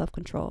have no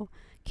self-control.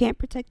 Can't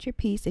protect your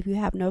peace if you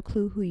have no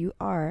clue who you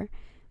are,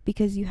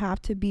 because you have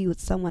to be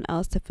with someone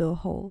else to feel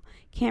whole.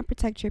 Can't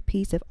protect your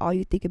peace if all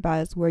you think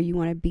about is where you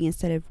want to be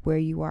instead of where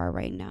you are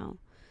right now.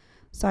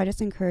 So I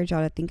just encourage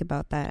y'all to think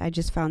about that. I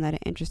just found that an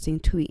interesting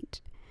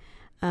tweet.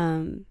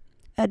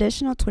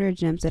 Additional Twitter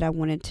gems that I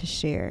wanted to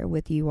share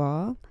with you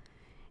all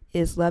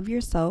is love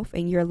yourself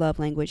and your love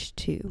language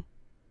too.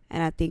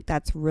 And I think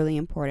that's really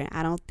important.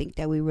 I don't think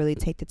that we really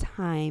take the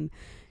time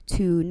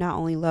to not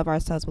only love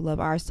ourselves, but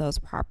love ourselves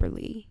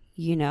properly.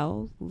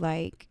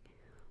 Like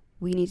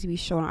we need to be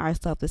showing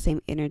ourselves the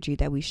same energy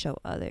that we show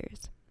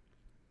others.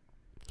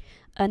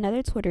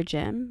 Another Twitter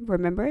gem,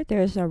 remember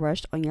there is no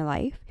rush on your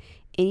life.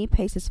 Any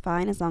pace is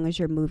fine as long as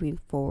you're moving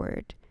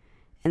forward.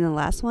 And the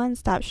last one,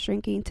 stop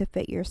shrinking to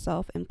fit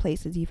yourself in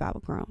places you've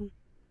outgrown.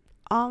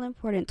 All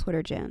important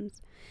Twitter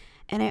gems.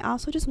 And I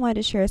also just wanted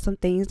to share some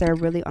things that are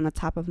really on the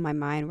top of my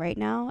mind right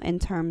now in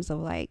terms of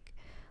like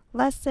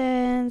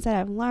lessons that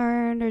I've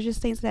learned or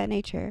just things of that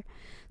nature.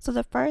 So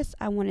the first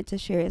I wanted to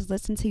share is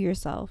listen to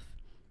yourself.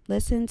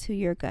 Listen to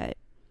your gut.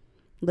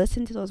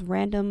 Listen to those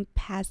random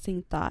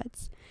passing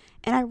thoughts.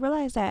 And I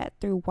realized that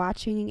through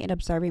watching and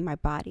observing my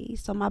body.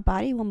 So my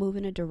body will move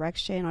in a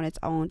direction on its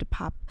own to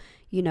pop,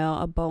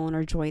 a bone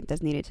or joint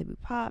that's needed to be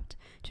popped,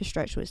 to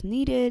stretch what's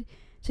needed,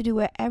 to do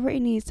whatever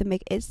it needs to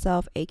make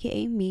itself,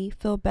 aka me,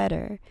 feel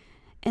better.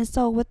 And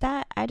so with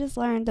that, I just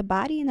learned the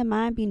body and the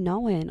mind be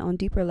knowing on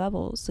deeper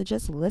levels. So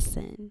just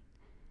listen.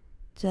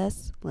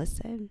 Just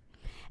listen.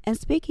 And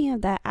speaking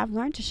of that, I've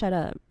learned to shut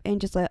up and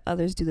just let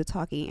others do the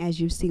talking, as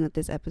you've seen with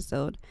this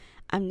episode.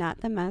 I'm not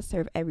the master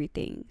of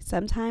everything.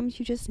 Sometimes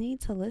you just need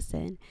to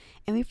listen.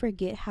 And we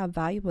forget how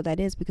valuable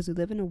that is because we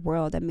live in a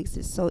world that makes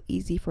it so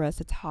easy for us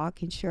to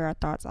talk and share our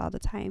thoughts all the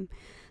time.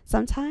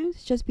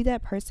 Sometimes just be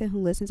that person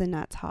who listens and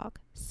not talk.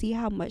 See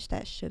how much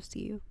that shifts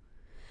you.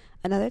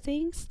 Another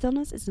thing,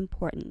 stillness is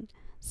important.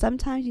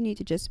 Sometimes you need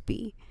to just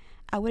be.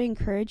 I would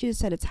encourage you to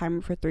set a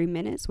timer for 3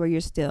 minutes where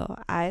you're still,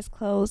 eyes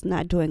closed,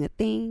 not doing a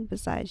thing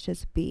besides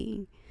just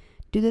being.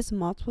 Do this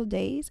multiple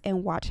days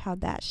and watch how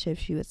that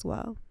shifts you as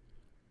well.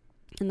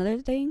 Another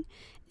thing,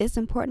 it's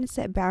important to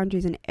set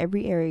boundaries in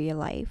every area of your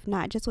life,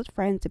 not just with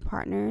friends and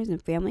partners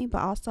and family,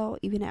 but also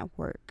even at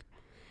work.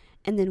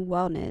 And then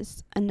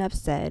wellness, enough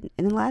said.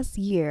 In the last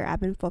year, I've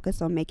been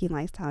focused on making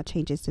lifestyle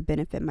changes to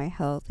benefit my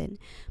health and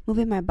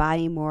moving my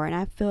body more. And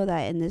I feel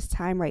that in this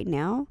time right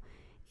now,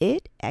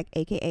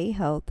 aka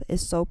health,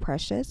 is so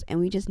precious, and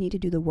we just need to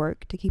do the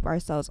work to keep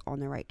ourselves on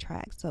the right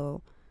track.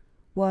 So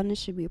wellness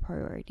should be a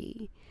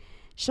priority.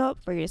 Show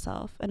up for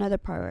yourself, another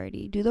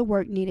priority. Do the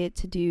work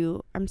needed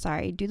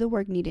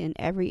in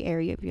every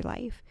area of your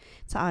life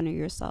to honor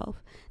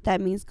yourself.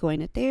 That means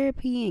going to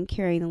therapy and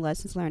carrying the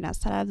lessons learned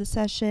outside of the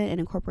session and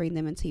incorporating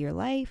them into your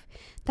life.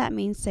 That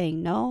means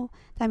saying no.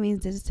 That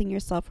means distancing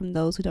yourself from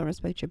those who don't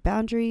respect your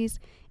boundaries.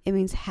 It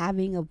means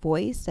having a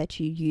voice that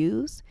you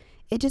use.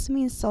 It just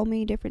means so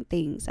many different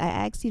things. I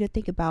ask you to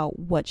think about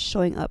what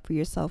showing up for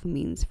yourself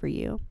means for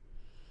you.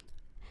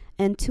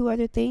 And 2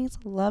 other things,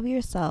 love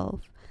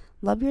yourself.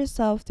 Love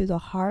yourself through the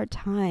hard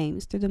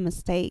times, through the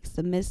mistakes,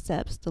 the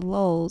missteps, the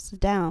lows, the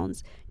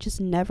downs.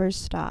 Just never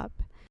stop.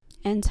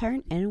 And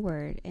turn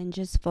inward and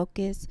just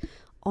focus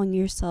on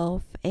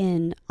yourself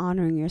and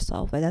honoring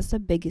yourself. Like, that's the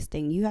biggest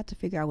thing. You have to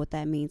figure out what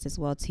that means as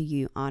well to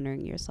you,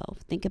 honoring yourself.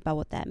 Think about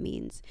what that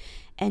means.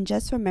 And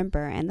just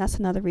remember, and that's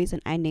another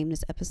reason I named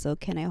this episode,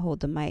 Can I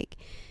Hold the Mic?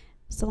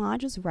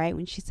 Solange was right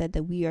when she said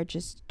that we are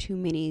just too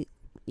many,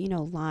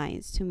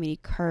 lines, too many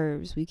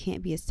curves. We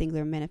can't be a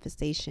singular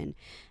manifestation.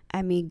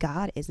 I mean,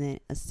 God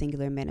isn't a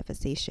singular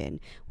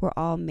manifestation. We're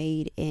all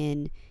made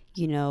in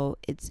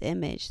its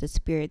image, the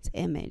Spirit's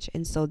image.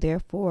 And so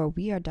therefore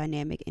we are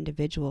dynamic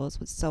individuals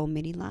with so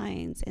many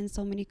lines and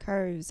so many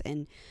curves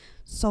and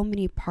so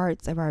many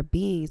parts of our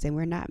beings, and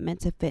we're not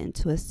meant to fit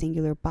into a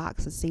singular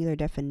box, a singular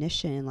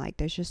definition. Like,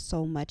 there's just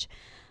so much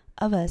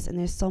of us and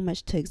there's so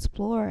much to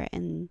explore,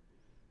 and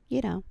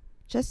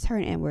just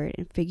turn inward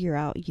and figure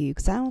out you,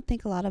 because I don't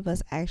think a lot of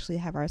us actually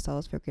have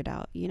ourselves figured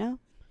out.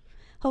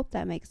 Hope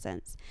that makes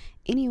sense.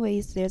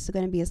 Anyways, there's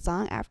going to be a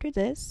song after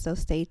this, so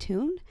stay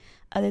tuned.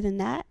 Other than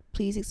that,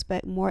 please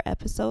expect more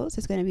episodes.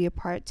 There's going to be a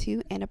part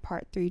 2 and a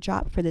part 3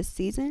 drop for this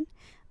season.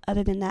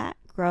 Other than that,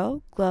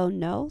 grow, glow,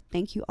 know.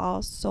 Thank you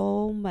all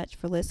so much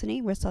for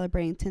listening. We're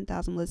celebrating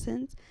 10,000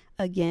 listens.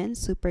 Again,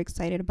 super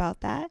excited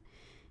about that.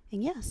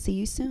 And yeah, see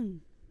you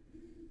soon.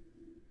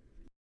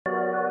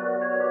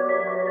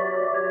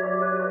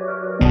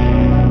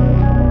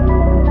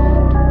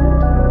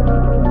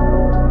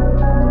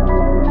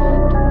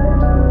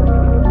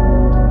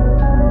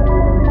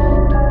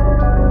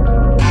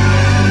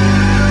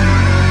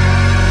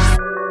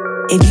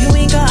 If you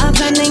ain't got a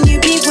plan, then you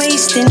be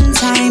wasting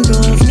time, bro.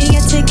 If me,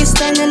 I take a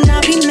stand and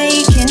I'll be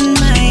making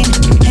mine.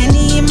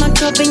 Penny in my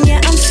cup and yeah,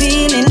 I'm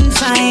feeling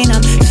fine. I'm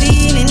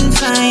feeling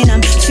fine,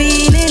 I'm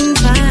feeling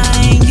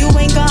fine. You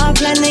ain't got a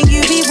plan, then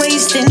you be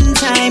wasting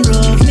time, bro.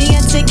 If me,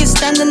 I take a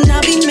stand and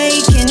I'll be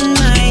making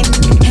mine.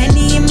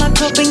 Penny in my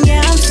cup and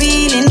yeah, I'm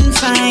feeling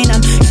fine. I'm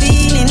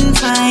feeling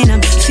fine,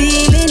 I'm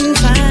feeling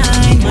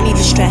fine. Money,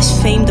 the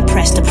stress, fame,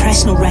 depressed,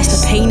 no rest. The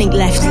pain ain't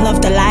left,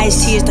 love, the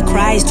lies, tears, the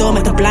cries,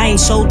 dormant, the blind,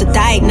 soul, the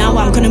died. Now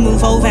I'm gonna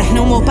move over,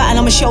 no more battle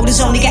on my shoulders,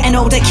 only getting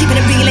older. Keeping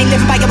it real, ain't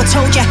living by what I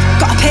told ya.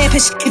 Got a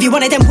purpose, if you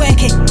want it then work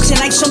it. Cause in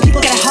life some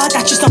people get it hard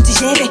that just don't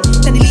deserve it.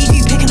 Then they leave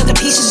you picking up the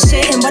pieces of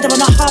certain. Whether or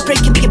not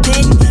heartbreak can be a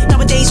burden.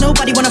 Nowadays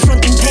nobody wanna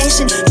front in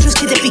person. Just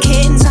kids that be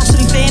kittens,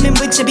 absolutely vermin,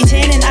 wigs to be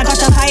turning. I got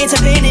the fire to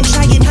burning,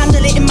 try and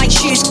handle it in my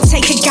shoes.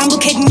 Take a gamble,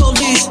 kid, and you'll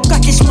lose.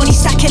 Got this money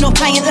stacking up,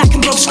 I ain't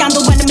lacking, bro.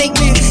 Scandal when I make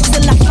moves.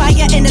 Still a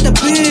fire into the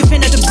booth,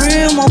 into the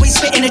room, always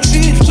spitting the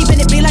truth. Keeping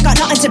it real, I got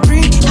nothing to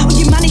prove. How are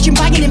you managing,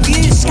 bagging in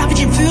views?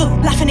 Scavenging fool,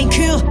 laughing and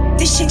cool.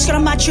 This chick's gonna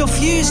match your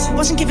fuse.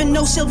 Wasn't given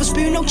no silver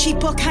spoon, no cheap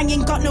book,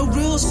 hanging, got no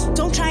rules.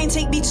 Don't try and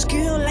take me to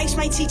school. Life's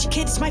my teacher,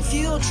 kid, it's my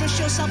fuel. Trust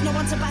yourself, no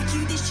one to back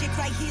you. This chick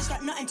right here's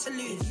got nothing to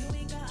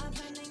lose.